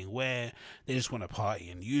 who's standing where. They just want to party.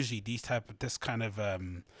 And usually these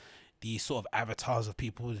sort of avatars of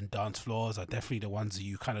people in dance floors are definitely the ones that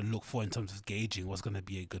you kind of look for in terms of gauging what's going to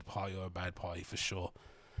be a good party or a bad party, for sure.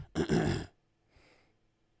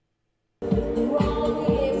 Wrong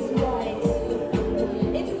is right.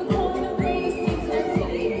 It's the point of race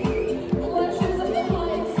intensity. Pleasures of the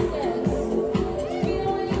highest sense.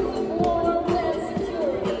 Feelings of warmth and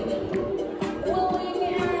security. Willing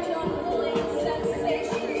and unwilling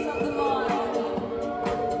sensations of the mind.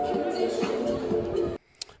 Conditioned.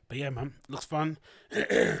 But yeah, man, looks fun.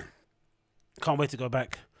 Can't wait to go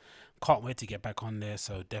back. Can't wait to get back on there.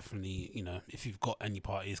 So definitely, if you've got any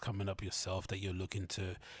parties coming up yourself that you're looking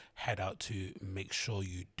to head out to, make sure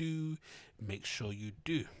you do.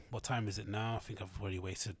 What time is it now? I think I've already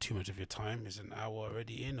wasted too much of your time. Is an hour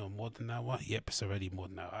already in, or more than an hour? Yep, it's already more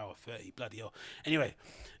than an hour 30. Bloody hell. Anyway,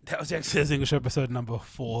 that was the Access English episode number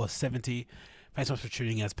 470. Thanks so much for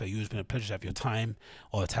tuning in. As per usual, it's been a pleasure to have your time,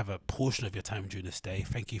 or to have a portion of your time during this day.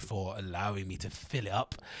 Thank you for allowing me to fill it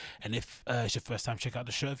up. And if it's your first time, check out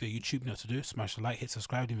the show. If you're YouTube, you know what to do. Smash the like, hit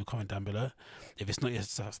subscribe, leave a comment down below. If it's not your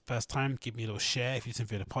first time, give me a little share. If you listen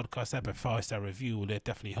via the podcast app, a 5-star review will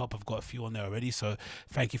definitely help. I've got a few on there already, so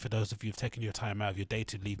thank you for those of you who've taken your time out of your day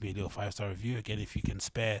to leave me a little 5-star review. Again, if you can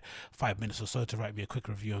spare 5 minutes or so to write me a quick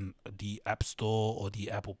review on the App Store or the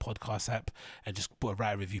Apple Podcast app, and just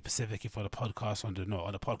write a review Pacific if on the podcast on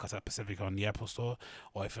the podcast app Pacific on the Apple Store,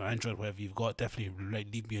 or if you're Android, whatever you've got, definitely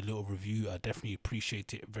leave me a little review. I definitely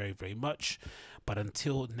appreciate it very, very much. But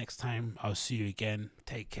until next time, I'll see you again.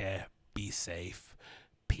 Take care. Be safe.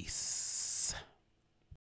 Peace.